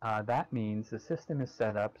that means the system is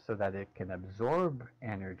set up so that it can absorb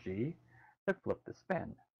energy to flip the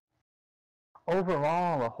spin.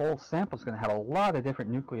 Overall, a whole sample is going to have a lot of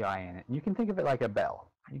different nuclei in it. And you can think of it like a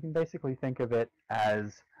bell. You can basically think of it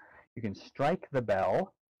as you can strike the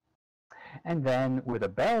bell, and then with a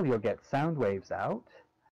bell you'll get sound waves out.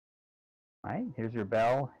 Right? Here's your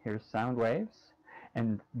bell, here's sound waves.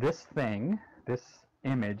 And this thing, this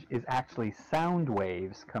image, is actually sound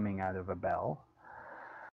waves coming out of a bell.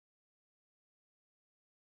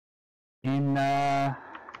 In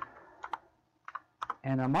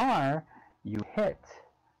NMR, you hit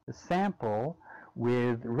the sample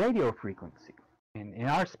with radio frequency. In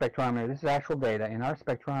our spectrometer, this is actual data, in our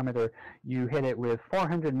spectrometer, you hit it with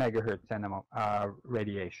 400 megahertz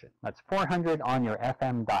radiation. That's 400 on your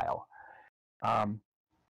FM dial.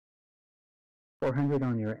 400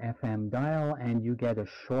 on your FM dial, and you get a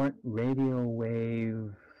short radio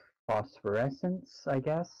wave phosphorescence, I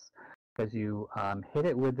guess, because you hit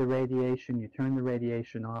it with the radiation, you turn the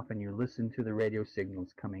radiation off, and you listen to the radio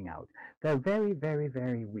signals coming out. They're very, very,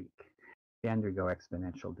 very weak. They undergo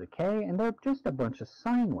exponential decay, and they're just a bunch of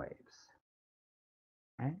sine waves.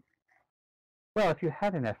 Right? Well, if you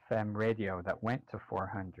had an FM radio that went to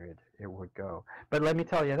 400, it would go. But let me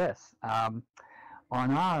tell you this. On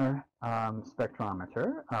our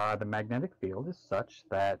spectrometer, the magnetic field is such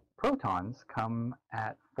that protons come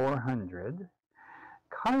at 400.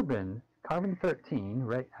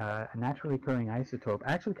 Carbon-13, a naturally occurring isotope,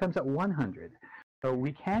 actually comes at 100. So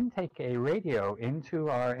we can take a radio into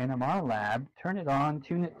our NMR lab, turn it on,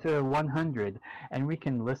 tune it to 100, and we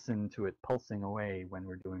can listen to it pulsing away when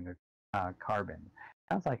we're doing a carbon.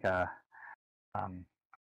 Sounds like a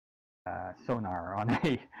sonar on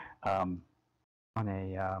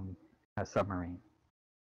a submarine.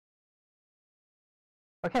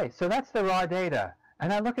 Okay, so that's the raw data.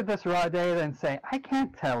 And I look at this raw data and say, I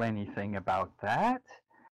can't tell anything about that.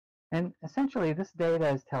 And essentially, this data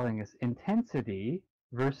is telling us intensity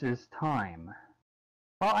versus time.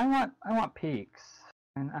 Well, I want peaks,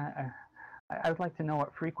 and I would like to know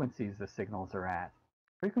what frequencies the signals are at.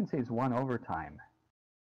 Frequency is 1 over time,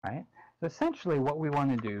 right? So essentially, what we want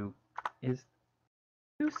to do is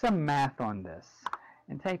do some math on this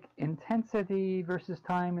and take intensity versus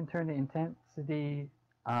time and turn the intensity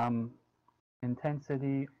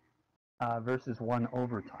versus 1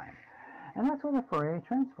 over time. And that's what a Fourier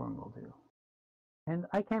transform will do. And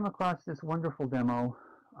I came across this wonderful demo.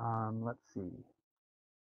 Let's see.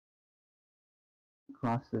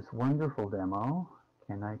 across this wonderful demo.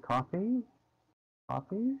 Can I copy,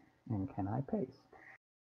 and can I paste?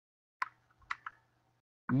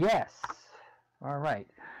 Yes. All right.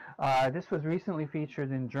 This was recently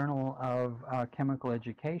featured in Journal of Chemical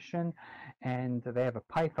Education, and they have a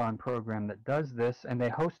Python program that does this, and they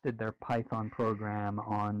hosted their Python program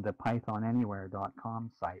on the pythonanywhere.com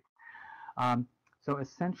site. So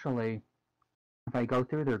essentially, if I go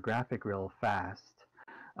through their graphic real fast,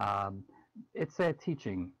 it's a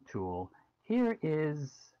teaching tool. Here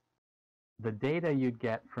is the data you'd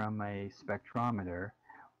get from a spectrometer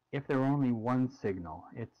if there were only one signal.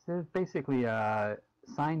 It's basically a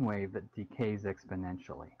sine wave that decays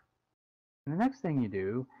exponentially. And the next thing you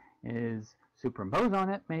do is superimpose on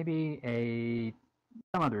it maybe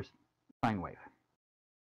some other sine wave.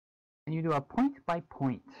 And you do a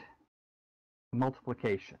point-by-point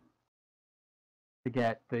multiplication to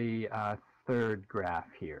get the third graph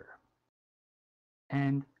here.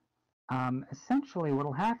 And essentially what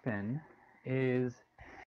will happen is,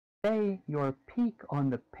 say your peak on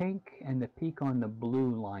the pink and the peak on the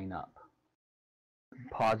blue line up.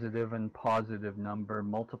 Positive and positive number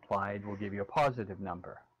multiplied will give you a positive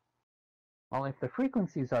number. Well, if the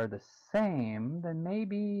frequencies are the same, then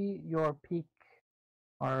maybe your peak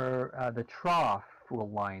or the trough will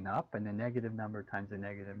line up, and the negative number times the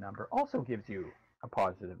negative number also gives you a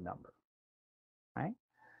positive number, right?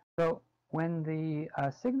 So when the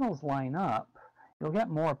signals line up, you'll get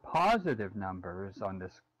more positive numbers on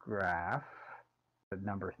this graph, the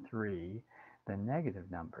number 3, than negative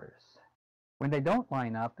numbers. When they don't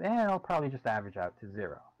line up, it'll probably just average out to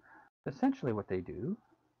 0. Essentially what they do,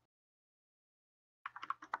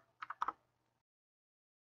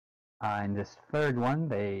 in this third one,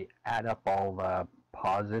 they add up all the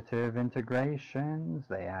positive integrations,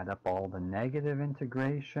 they add up all the negative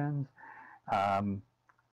integrations,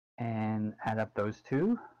 and add up those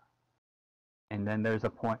two, and then there's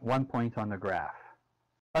one point on the graph.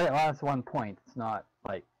 Oh yeah, well, that's 1 point. It's not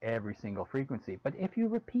like every single frequency, but if you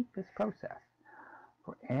repeat this process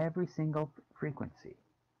for every single frequency,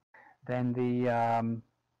 then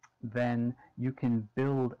then you can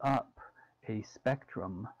build up a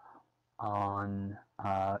spectrum on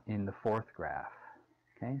in the fourth graph.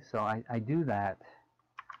 Okay, so I did that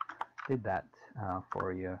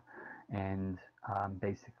for you, and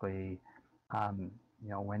basically, you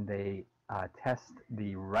know, when they test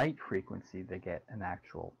the right frequency, they get an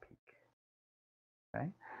actual peak.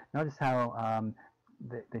 Okay, notice how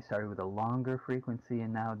they started with a longer frequency,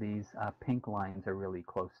 and now these pink lines are really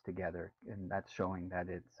close together, and that's showing that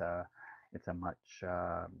it's a much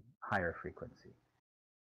higher frequency.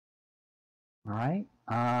 All right,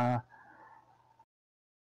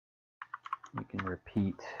 you can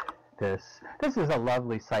repeat this. This is a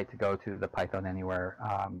lovely site to go to, the Python Anywhere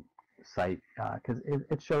site, because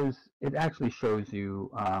it actually shows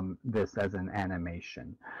you this as an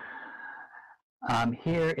animation.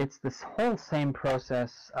 Here it's this whole same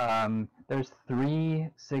process. There's 3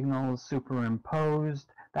 signals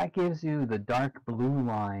superimposed. That gives you the dark blue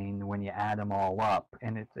line when you add them all up,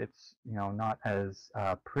 and it's you know, not as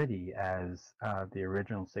pretty as the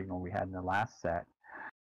original signal we had in the last set.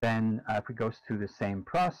 Then if it goes through the same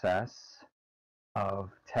process of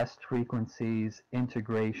test frequencies,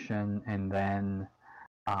 integration, and then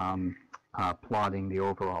plotting the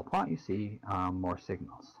overall plot, you see more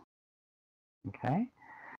signals. Okay,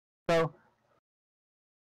 so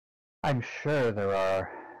I'm sure there are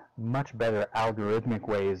much better algorithmic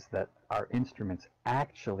ways that our instruments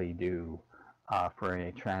actually do for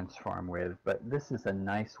a transform with, but this is a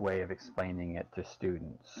nice way of explaining it to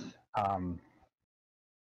students.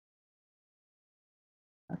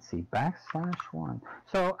 Let's see, \1.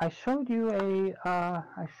 So I showed you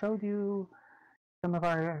some of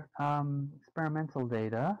our experimental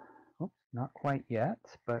data. Oops, not quite yet,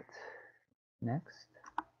 but next.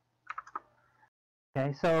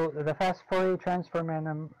 Okay, so the fast Fourier transform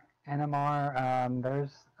NMR.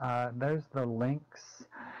 There's the links,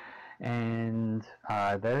 and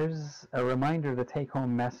there's a reminder of the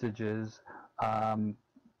take-home messages. The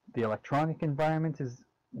electronic environment is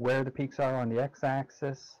where the peaks are on the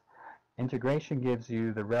x-axis. Integration gives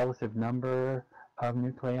you the relative number of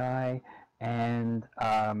nuclei, and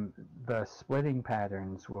the splitting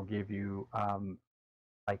patterns will give you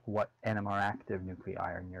like what NMR active nuclei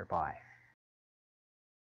are nearby.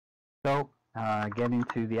 So getting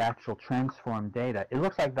to the actual transform data, it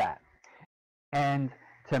looks like that. And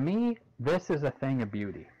to me, this is a thing of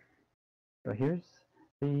beauty. So here's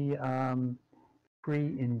the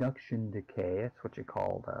pre-induction decay. That's what you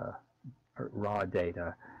call the raw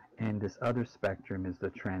data. And this other spectrum is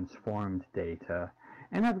the transformed data.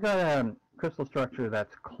 And I've got a crystal structure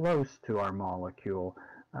that's close to our molecule.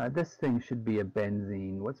 This thing should be a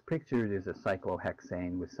benzene. What's pictured is a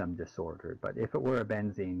cyclohexane with some disorder, but if it were a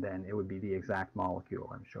benzene, then it would be the exact molecule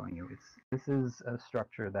I'm showing you. This is a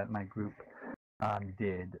structure that my group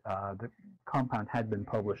did. The compound had been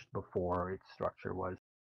published before its structure was.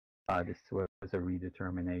 This was a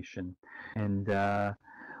redetermination. And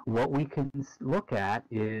what we can look at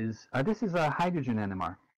is, this is a hydrogen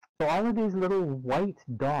NMR. So all of these little white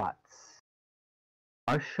dots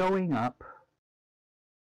are showing up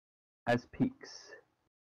as peaks.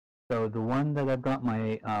 So the one that I've got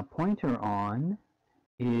my pointer on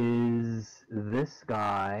is this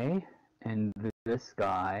guy and this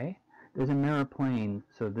guy. There's a mirror plane,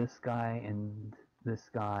 so this guy and this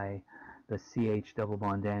guy, the CH double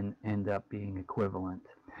bond N, end up being equivalent.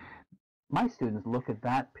 My students look at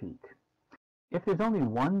that peak. If there's only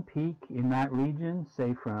one peak in that region,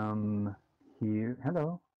 say from here,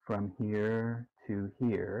 from here to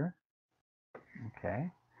here, okay,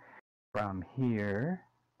 from here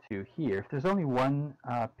to here, if there's only one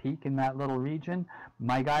peak in that little region,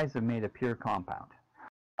 my guys have made a pure compound.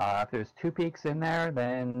 If there's two peaks in there,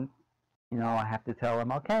 then I have to tell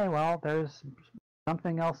them, okay, well, there's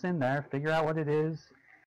something else in there. Figure out what it is.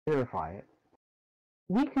 Verify it.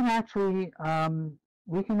 We can actually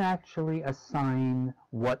assign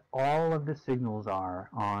what all of the signals are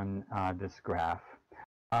on this graph.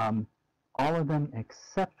 All of them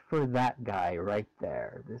except for that guy right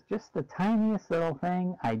there. There's just the tiniest little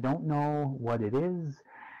thing. I don't know what it is,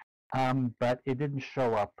 but it didn't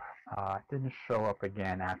show up. It didn't show up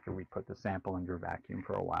again after we put the sample under vacuum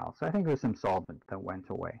for a while. So I think there's some solvent that went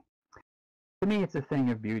away. To me, it's a thing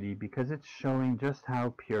of beauty because it's showing just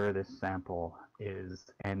how pure this sample is,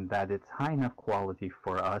 and that it's high enough quality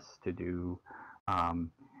for us to do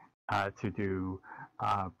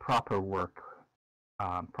proper work.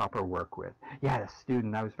 Proper work with. Yeah, the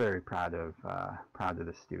student. I was very proud of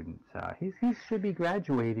the student. He should be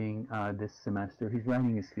graduating this semester. He's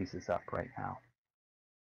writing his thesis up right now.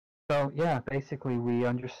 So yeah, basically we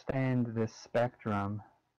understand this spectrum.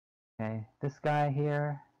 Okay, this guy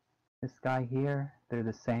here, they're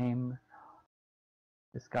the same.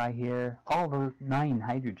 This guy here, all the 9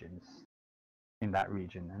 hydrogens in that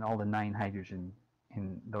region, and all the 9 hydrogen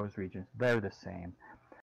in those regions, they're the same.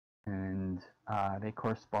 And they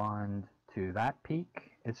correspond to that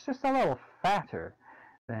peak. It's just a little fatter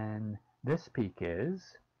than this peak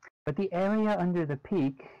is. But the area under the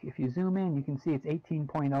peak, if you zoom in, you can see it's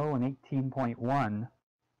 18.0 and 18.1,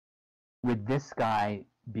 with this guy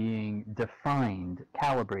being defined,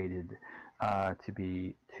 calibrated to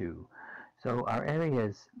be 2. So our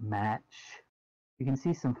areas match. You can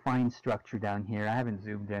see some fine structure down here. I haven't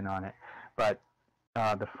zoomed in on it, but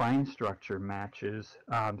the fine structure matches.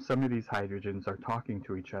 Some of these hydrogens are talking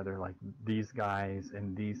to each other, like these guys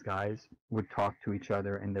and these guys would talk to each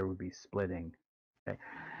other, and there would be splitting.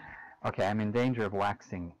 Okay, I'm in danger of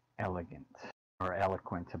waxing elegant or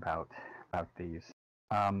eloquent about these.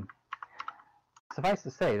 Suffice to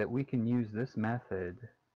say that we can use this method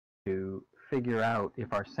to figure out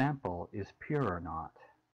if our sample is pure or not.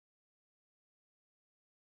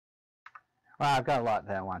 Well, I've got a lot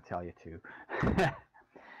that I want to tell you too.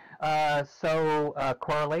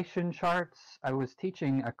 Correlation charts. I was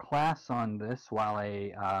teaching a class on this while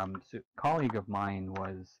a colleague of mine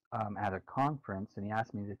was at a conference, and he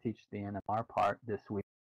asked me to teach the NMR part this week.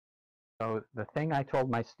 So the thing I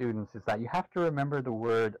told my students is that you have to remember the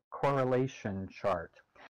word correlation chart,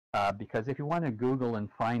 because if you want to Google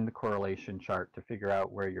and find the correlation chart to figure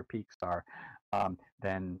out where your peaks are,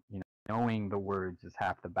 then knowing the words is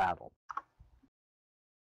half the battle.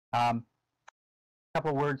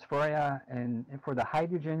 Couple words for you, and for the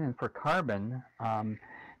hydrogen and for carbon,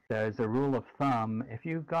 there's a rule of thumb. If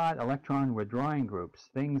you've got electron withdrawing groups,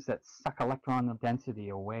 things that suck electron density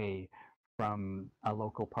away from a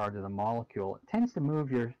local part of the molecule, it tends to move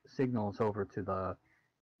your signals over to the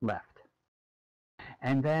left.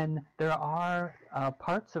 And then there are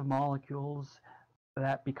parts of molecules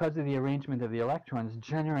that, because of the arrangement of the electrons,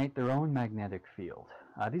 generate their own magnetic field.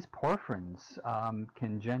 These porphyrins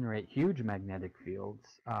can generate huge magnetic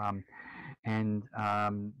fields, and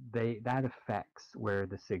that affects where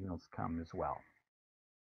the signals come as well.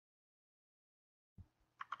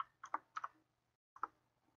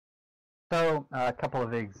 So a couple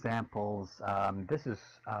of examples. This is,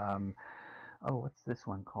 what's this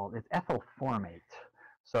one called? It's ethyl formate.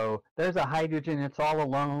 So there's a hydrogen, it's all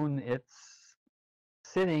alone, it's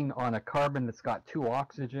sitting on a carbon that's got 2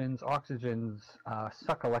 oxygens. Oxygens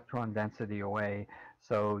suck electron density away,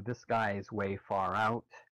 so this guy is way far out.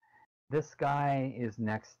 This guy is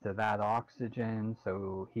next to that oxygen,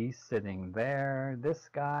 so he's sitting there. This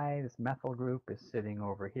guy, this methyl group, is sitting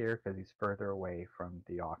over here because he's further away from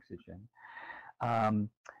the oxygen.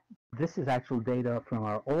 This is actual data from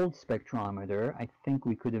our old spectrometer. I think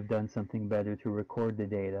we could have done something better to record the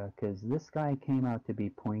data because this guy came out to be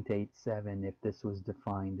 0.87 if this was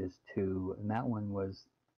defined as 2, and that one was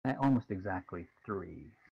almost exactly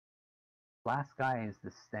 3. Last guy is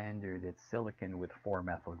the standard. It's silicon with 4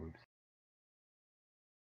 methyl groups.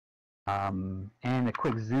 And a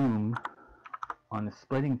quick zoom on the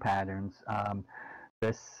splitting patterns.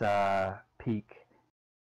 This peak,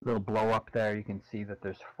 little blow up there, you can see that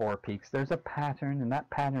there's 4 peaks. There's a pattern, and that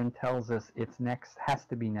pattern tells us it's has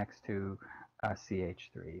to be next to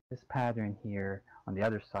CH3. This pattern here on the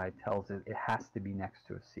other side tells it has to be next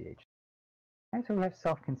to a CH3. And so we have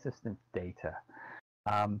self-consistent data.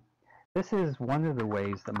 This is one of the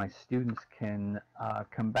ways that my students can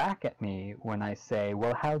come back at me when I say,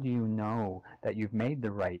 well, how do you know that you've made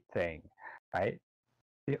the right thing, right?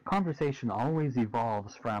 The conversation always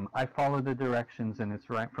evolves from, I follow the directions and it's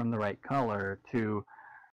right from the right color, to,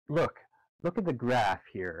 look at the graph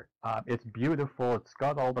here. It's beautiful. It's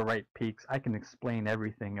got all the right peaks. I can explain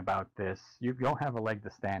everything about this. You don't have a leg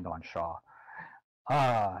to stand on, Shaw.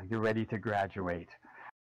 You're ready to graduate.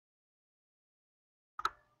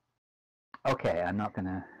 Okay, I'm not going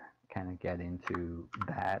to kind of get into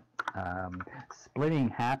that. Splitting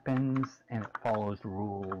happens and it follows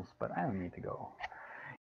rules, but I don't need to go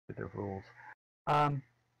with the rules. And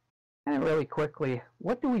really quickly,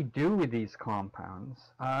 what do we do with these compounds?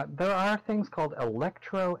 There are things called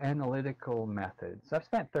electroanalytical methods. I've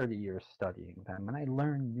spent 30 years studying them, and I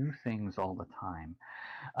learn new things all the time.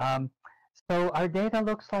 So our data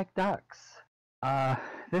looks like ducks.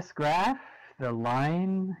 This graph, the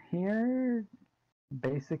line here,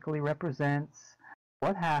 basically represents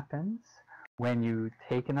what happens when you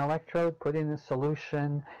take an electrode, put in a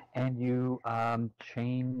solution, and you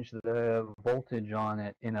change the voltage on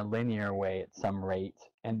it in a linear way at some rate,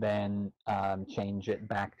 and then change it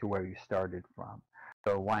back to where you started from.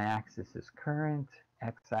 So y-axis is current,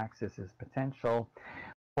 x-axis is potential.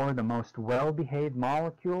 For the most well-behaved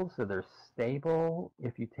molecules, so they're stable,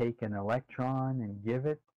 if you take an electron and give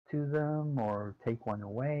it to them or take one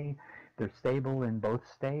away, they're stable in both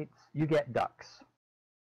states, you get ducks.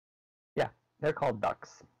 Yeah, they're called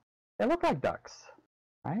ducks. They look like ducks,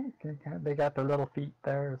 right? They got their little feet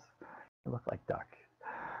there. They look like duck.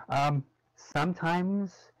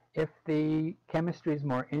 Sometimes, if the chemistry is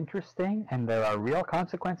more interesting and there are real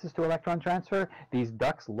consequences to electron transfer, these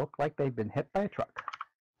ducks look like they've been hit by a truck.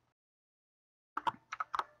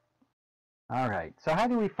 All right, so how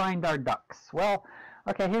do we find our ducks? Well,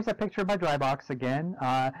 okay, here's a picture of my dry box again.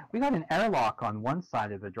 We got an airlock on one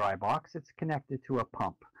side of the dry box. It's connected to a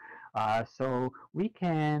pump. So we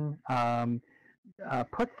can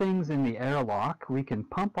put things in the airlock. We can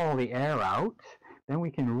pump all the air out. Then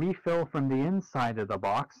we can refill from the inside of the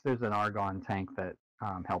box. There's an argon tank that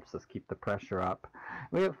helps us keep the pressure up.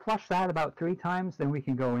 We flush that about 3 times, then we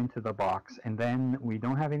can go into the box, and then we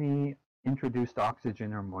don't have any introduced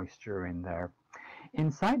oxygen or moisture in there.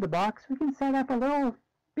 Inside the box, we can set up a little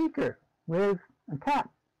beaker with a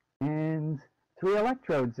cap and 3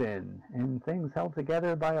 electrodes in, and things held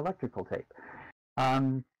together by electrical tape.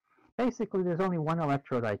 Basically, there's only 1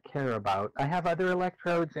 electrode I care about. I have other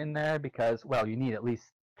electrodes in there because, well, you need at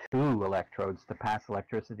least 2 electrodes to pass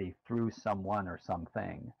electricity through someone or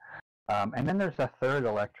something. And then there's a 3rd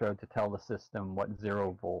electrode to tell the system what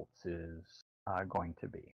 0 volts is going to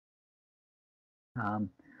be.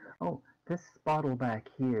 This bottle back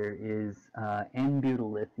here is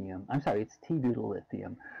N-butyl lithium. I'm sorry, it's T-butyl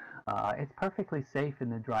lithium. It's perfectly safe in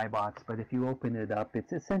the dry box, but if you open it up,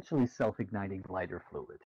 it's essentially self-igniting lighter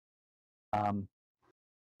fluid.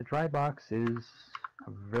 The dry box is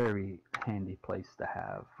a very handy place to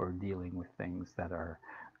have for dealing with things that are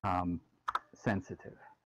sensitive.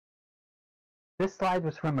 This slide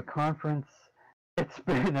was from a conference. It's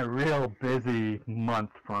been a real busy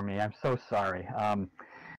month for me. I'm so sorry.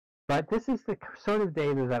 But this is the sort of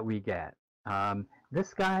data that we get.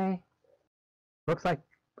 This guy looks like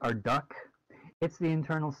our duck. It's the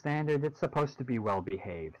internal standard. It's supposed to be well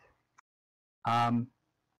behaved.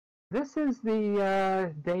 This is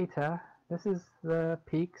the data. This is the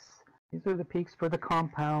peaks. These are the peaks for the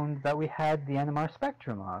compound that we had the NMR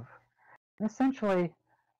spectrum of. And essentially,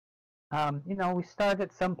 we start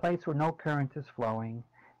at some place where no current is flowing.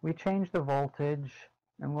 We change the voltage,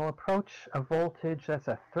 and we'll approach a voltage that's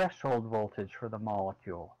a threshold voltage for the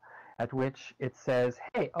molecule, at which it says,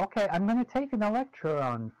 hey, okay, I'm going to take an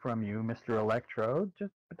electron from you, Mr. Electrode,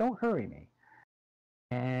 but don't hurry me.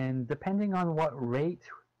 And depending on what rate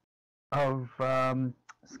of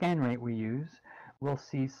scan rate we use, we'll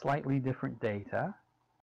see slightly different data.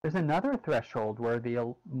 There's another threshold where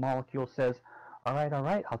the molecule says, all right,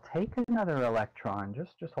 I'll take another electron,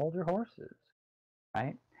 just hold your horses,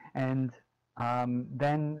 right? And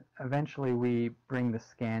then eventually we bring the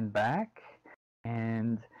scan back,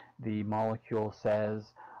 and the molecule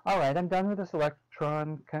says, all right, I'm done with this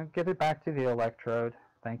electron, give it back to the electrode,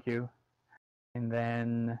 thank you. And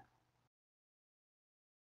then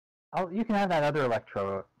you can have that other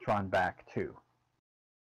electron back too.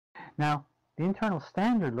 Now, the internal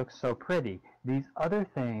standard looks so pretty. These other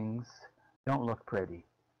things don't look pretty.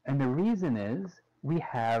 And the reason is we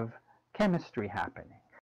have chemistry happening.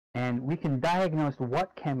 And we can diagnose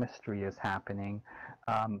what chemistry is happening,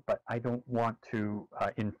 but I don't want to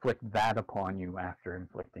inflict that upon you after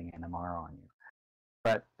inflicting NMR on you.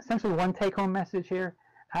 But essentially one take-home message here,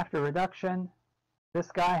 after reduction,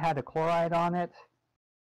 this guy had a chloride on it,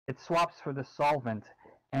 it swaps for the solvent,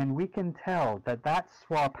 and we can tell that that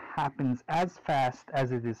swap happens as fast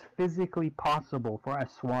as it is physically possible for a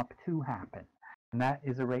swap to happen. And that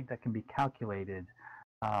is a rate that can be calculated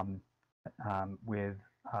with,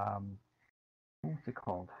 what's it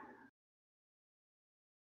called?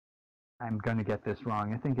 I'm going to get this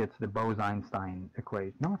wrong. I think it's the Bose-Einstein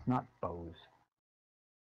equation. No, it's not Bose.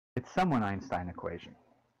 It's some Einstein equation.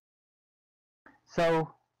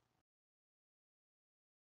 So,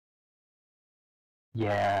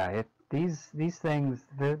 yeah, these things,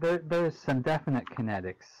 there's some definite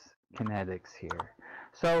kinetics here.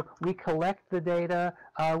 So we collect the data.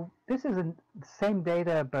 This is the same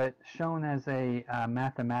data, but shown as a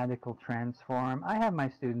mathematical transform. I have my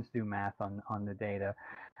students do math on the data,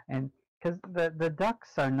 and because the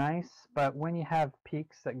ducts are nice, but when you have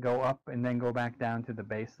peaks that go up and then go back down to the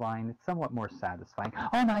baseline, it's somewhat more satisfying.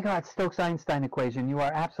 Oh my God, Stokes-Einstein equation. You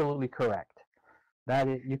are absolutely correct. That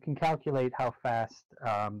is, you can calculate how fast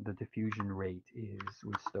the diffusion rate is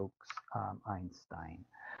with Stokes-Einstein.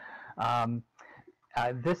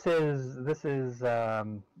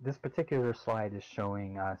 This particular slide is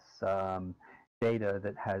showing us data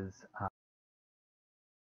that has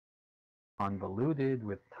convoluted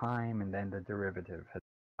with time, and then the derivative has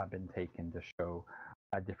been taken to show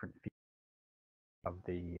different features of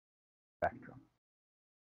the spectrum.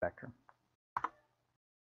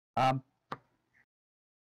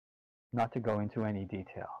 Not to go into any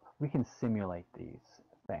detail, we can simulate these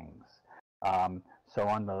things. So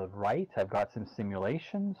on the right, I've got some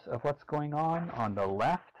simulations of what's going on. On the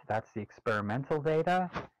left, that's the experimental data.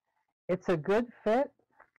 It's a good fit,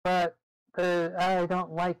 but I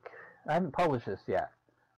haven't published this yet,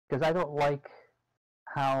 because I don't like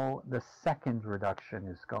how the second reduction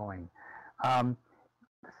is going. The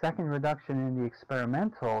second reduction in the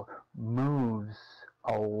experimental moves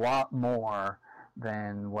a lot more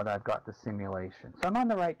than what I've got the simulation. So I'm on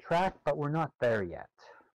the right track, but we're not there yet.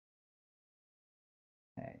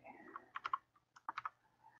 Okay.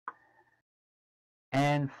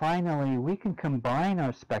 And finally, we can combine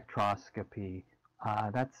our spectroscopy.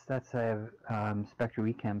 That's a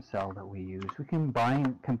SpectroEchem cell that we use. We can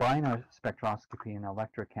combine our spectroscopy and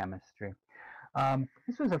electrochemistry.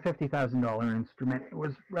 This was a $50,000 instrument. It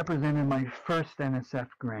was represented my first NSF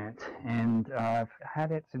grant, and I've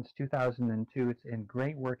had it since 2002. It's in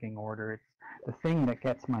great working order. It's the thing that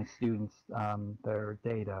gets my students their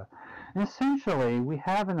data. And essentially, we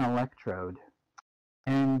have an electrode,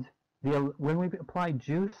 and when we apply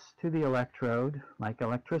juice to the electrode, like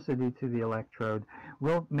electricity to the electrode,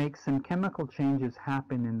 we'll make some chemical changes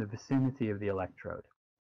happen in the vicinity of the electrode.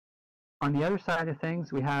 On the other side of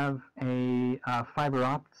things, we have a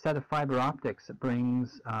set of fiber optics that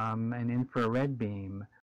brings an infrared beam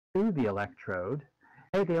to the electrode.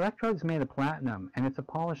 Hey, the electrode's made of platinum, and it's a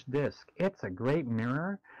polished disc. It's a great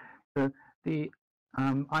mirror. The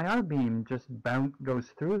IR beam just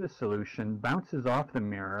goes through the solution, bounces off the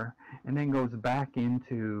mirror, and then goes back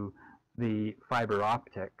into the fiber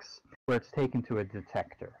optics, where it's taken to a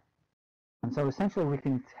detector. And so essentially we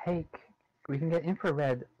can get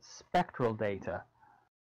infrared spectral data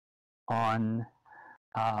on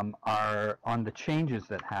the changes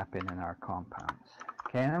that happen in our compounds.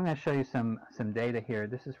 Okay, and I'm going to show you some data here.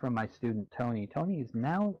 This is from my student Tony. Tony is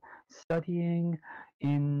now studying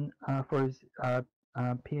for his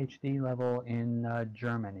PhD level in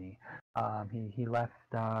Germany. He left,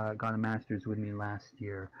 got a master's with me last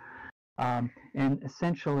year. And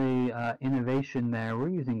essentially, innovation there, we're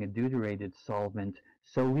using a deuterated solvent,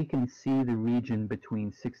 so we can see the region between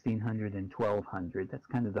 1600 and 1200. That's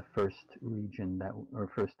kind of the first region or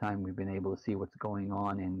first time we've been able to see what's going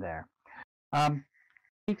on in there.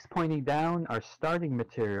 Peaks pointing down are starting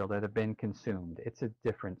material that have been consumed. It's a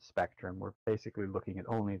different spectrum. We're basically looking at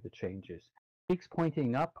only the changes. Peaks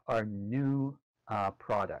pointing up are new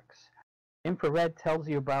products. Infrared tells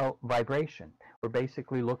you about vibration. We're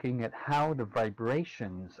basically looking at how the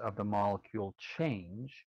vibrations of the molecule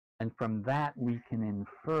change, and from that we can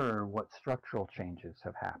infer what structural changes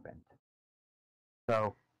have happened.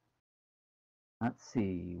 So let's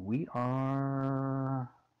see,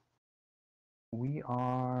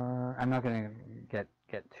 I'm not going to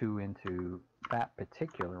get too into that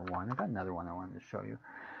particular one. I've got another one I wanted to show you.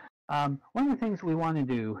 One of the things we want to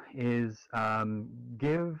do is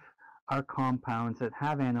give our compounds that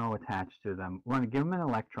have NO attached to them, we want to give them an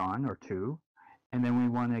electron or two, and then we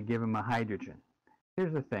want to give them a hydrogen.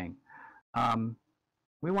 Here's the thing.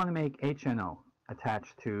 We want to make HNO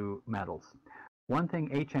attached to metals. One thing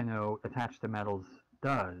HNO attached to metals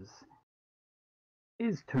does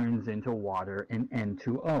is turns into water in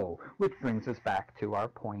N2O, which brings us back to our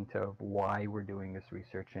point of why we're doing this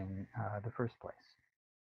research in the first place.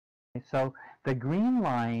 Okay, so the green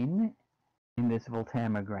line in this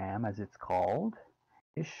voltammogram, as it's called,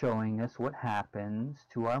 is showing us what happens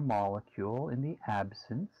to our molecule in the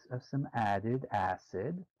absence of some added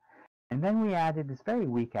acid. And then we added this very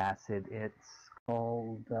weak acid. It's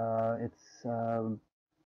called,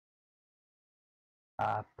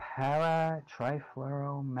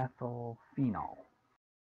 para-trifluoromethylphenol.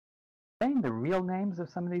 Saying the real names of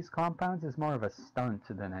some of these compounds is more of a stunt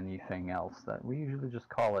than anything else. That we usually just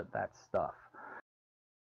call it that stuff.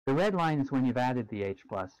 The red line is when you've added the H+.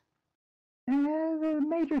 The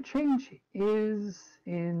major change is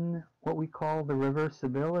in what we call the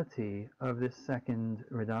reversibility of this second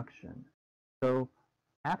reduction. So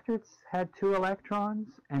after it's had 2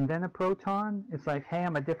 electrons and then a proton, it's like, hey,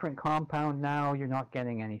 I'm a different compound now, you're not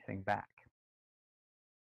getting anything back.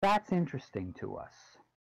 That's interesting to us.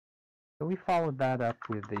 So we followed that up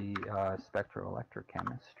with the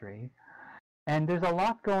spectroelectrochemistry. And there's a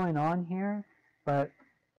lot going on here, but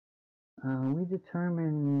we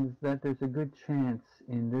determined that there's a good chance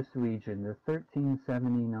in this region, the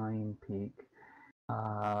 1379 peak,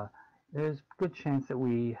 there's a good chance that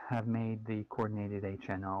we have made the coordinated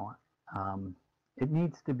HNO. It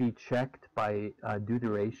needs to be checked by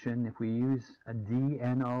deuteration. If we use a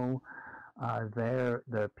DNO, there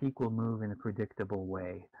the peak will move in a predictable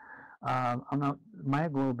way.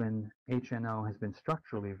 Myoglobin HNO has been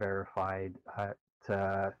structurally verified at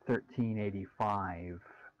 1385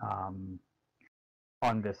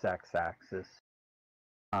 on this x-axis,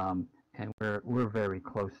 and we're very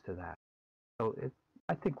close to that. So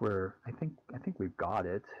I think we've got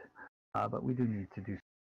it, but we do need to do some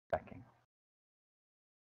checking.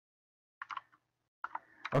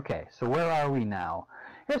 Okay, so where are we now?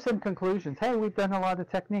 Here's some conclusions. Hey, we've done a lot of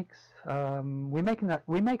techniques. We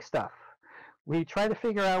make stuff. We try to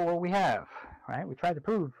figure out what we have, right? We try to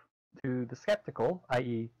prove to the skeptical,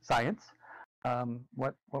 i.e., science,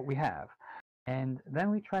 what we have, and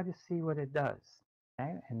then we try to see what it does.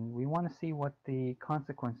 Okay? And we want to see what the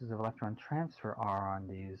consequences of electron transfer are on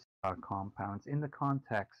these compounds in the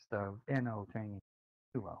context of NO turning into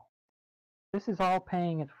 2O. This is all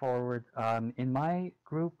paying it forward. In my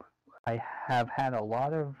group, I have had a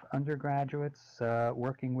lot of undergraduates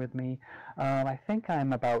working with me. I think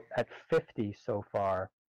I'm about at 50 so far.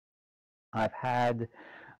 I've had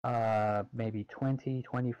maybe 20,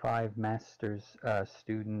 25 master's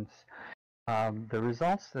students. The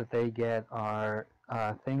results that they get are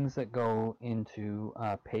things that go into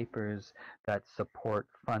papers that support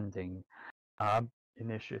funding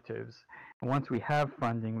initiatives. And once we have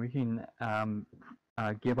funding, we can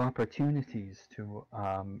give opportunities to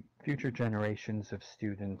future generations of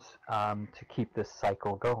students to keep this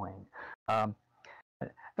cycle going. I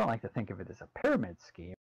don't like to think of it as a pyramid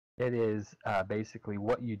scheme. It is basically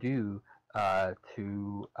what you do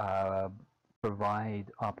to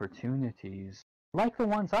provide opportunities like the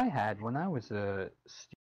ones I had when I was a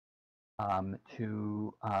student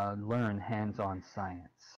to learn hands-on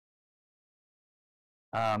science.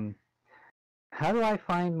 How do I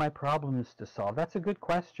find my problems to solve? That's a good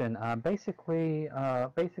question. Basically,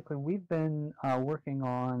 we've been working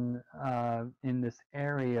on in this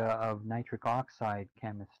area of nitric oxide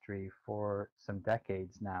chemistry for some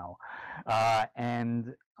decades now,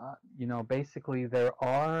 and basically there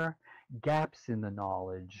are gaps in the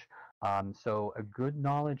knowledge. So a good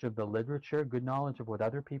knowledge of the literature, good knowledge of what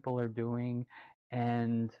other people are doing,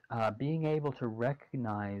 and being able to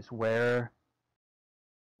recognize where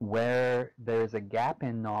there's a gap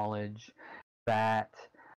in knowledge that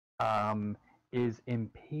is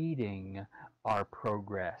impeding our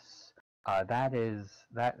progress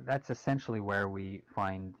that's essentially where we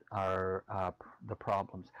find our the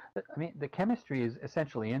problems. I mean, the chemistry is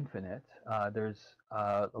essentially infinite. There's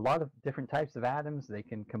a lot of different types of atoms. They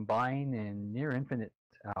can combine in near infinite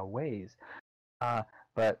ways. Uh,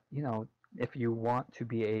 but you know, if you want to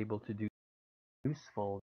be able to do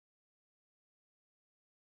useful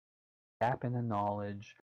gap in the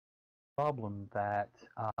knowledge problem that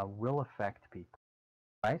will affect people,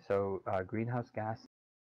 right? So greenhouse gas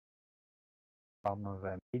problem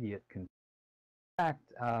of immediate concern. In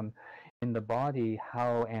fact, in the body,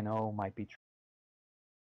 how NO might be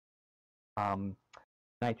um,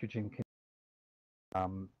 nitrogen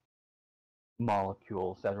um,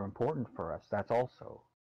 molecules that are important for us. That's also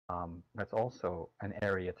an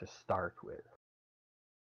area to start with.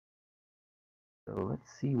 So let's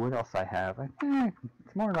see what else I have.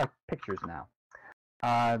 It's more like pictures now.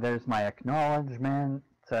 There's my acknowledgement,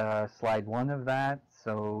 slide 1 of that.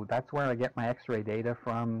 So that's where I get my X-ray data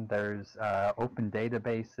from. There's open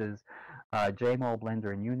databases. JMOL,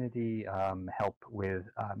 Blender, and Unity help with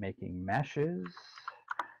making meshes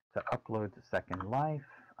to upload to Second Life.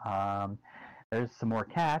 There's some more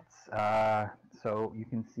cats. So you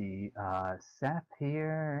can see Seth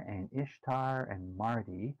here, and Ishtar, and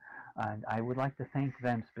Marty. And I would like to thank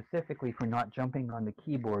them specifically for not jumping on the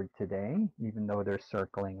keyboard today, even though they're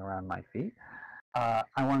circling around my feet. I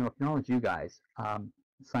want to acknowledge you guys.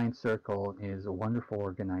 Science Circle is a wonderful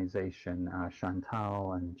organization.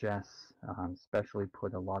 Chantal and Jess especially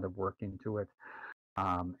put a lot of work into it.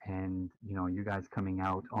 And you know, you guys coming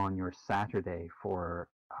out on your Saturday for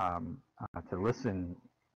to listen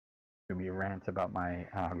to me rant about my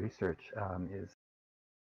research is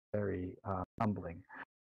very humbling.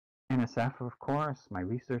 NSF, of course, my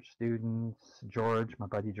research students, George, my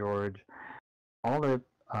buddy George, all the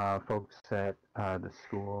folks at the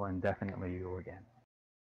school, and definitely you again.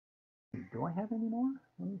 Do I have any more?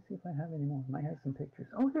 Let me see if I have any more. I might have some pictures.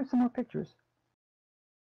 Oh, there's some more pictures.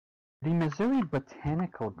 The Missouri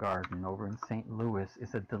Botanical Garden over in St. Louis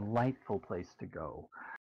is a delightful place to go.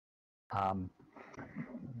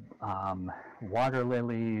 Water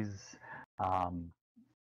lilies,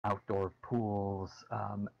 outdoor pools,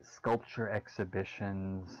 sculpture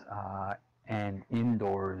exhibitions, and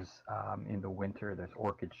indoors in the winter there's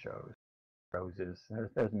orchid shows, roses.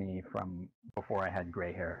 There's me from before I had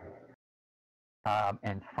gray hair.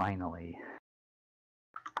 And finally,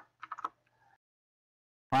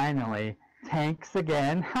 tanks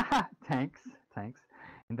again. tanks.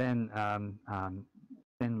 And then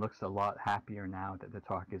Finn looks a lot happier now that the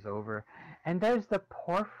talk is over. And there's the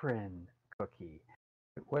porphyrin cookie.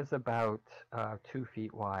 It was about 2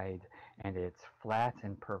 feet wide, and it's flat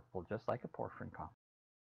and purple, just like a porphyrin comet.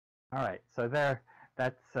 All right, so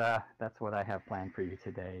that's what I have planned for you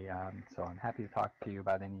today. So I'm happy to talk to you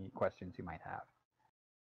about any questions you might have.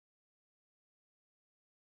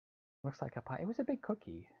 Looks like a pie. It was a big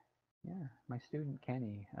cookie. Yeah, my student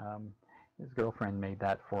Kenny, his girlfriend made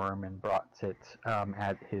that for him and brought it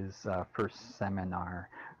at his first seminar.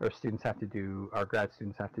 Our grad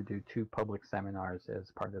students have to do 2 public seminars as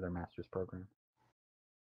part of their master's program.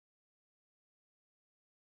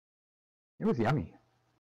 It was yummy.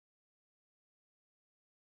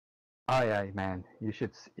 Oh yeah, man, you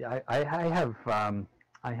should. I have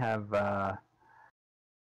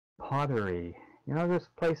pottery. You know, there's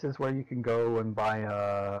places where you can go and buy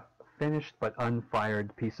a finished but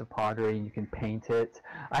unfired piece of pottery and you can paint it.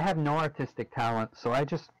 I have no artistic talent, so I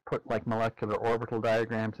just put like molecular orbital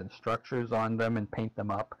diagrams and structures on them and paint them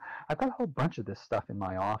up. I've got a whole bunch of this stuff in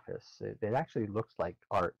my office. It actually looks like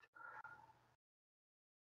art.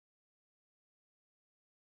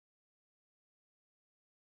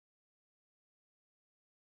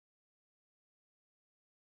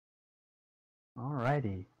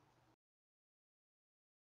 Alrighty.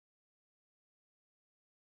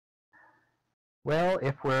 Well,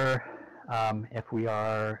 if we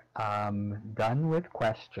are done with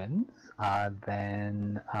questions,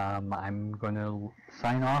 then I'm going to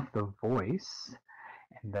sign off the voice,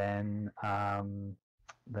 and then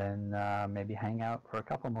maybe hang out for a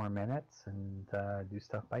couple more minutes and do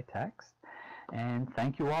stuff by text. And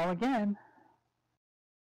thank you all again.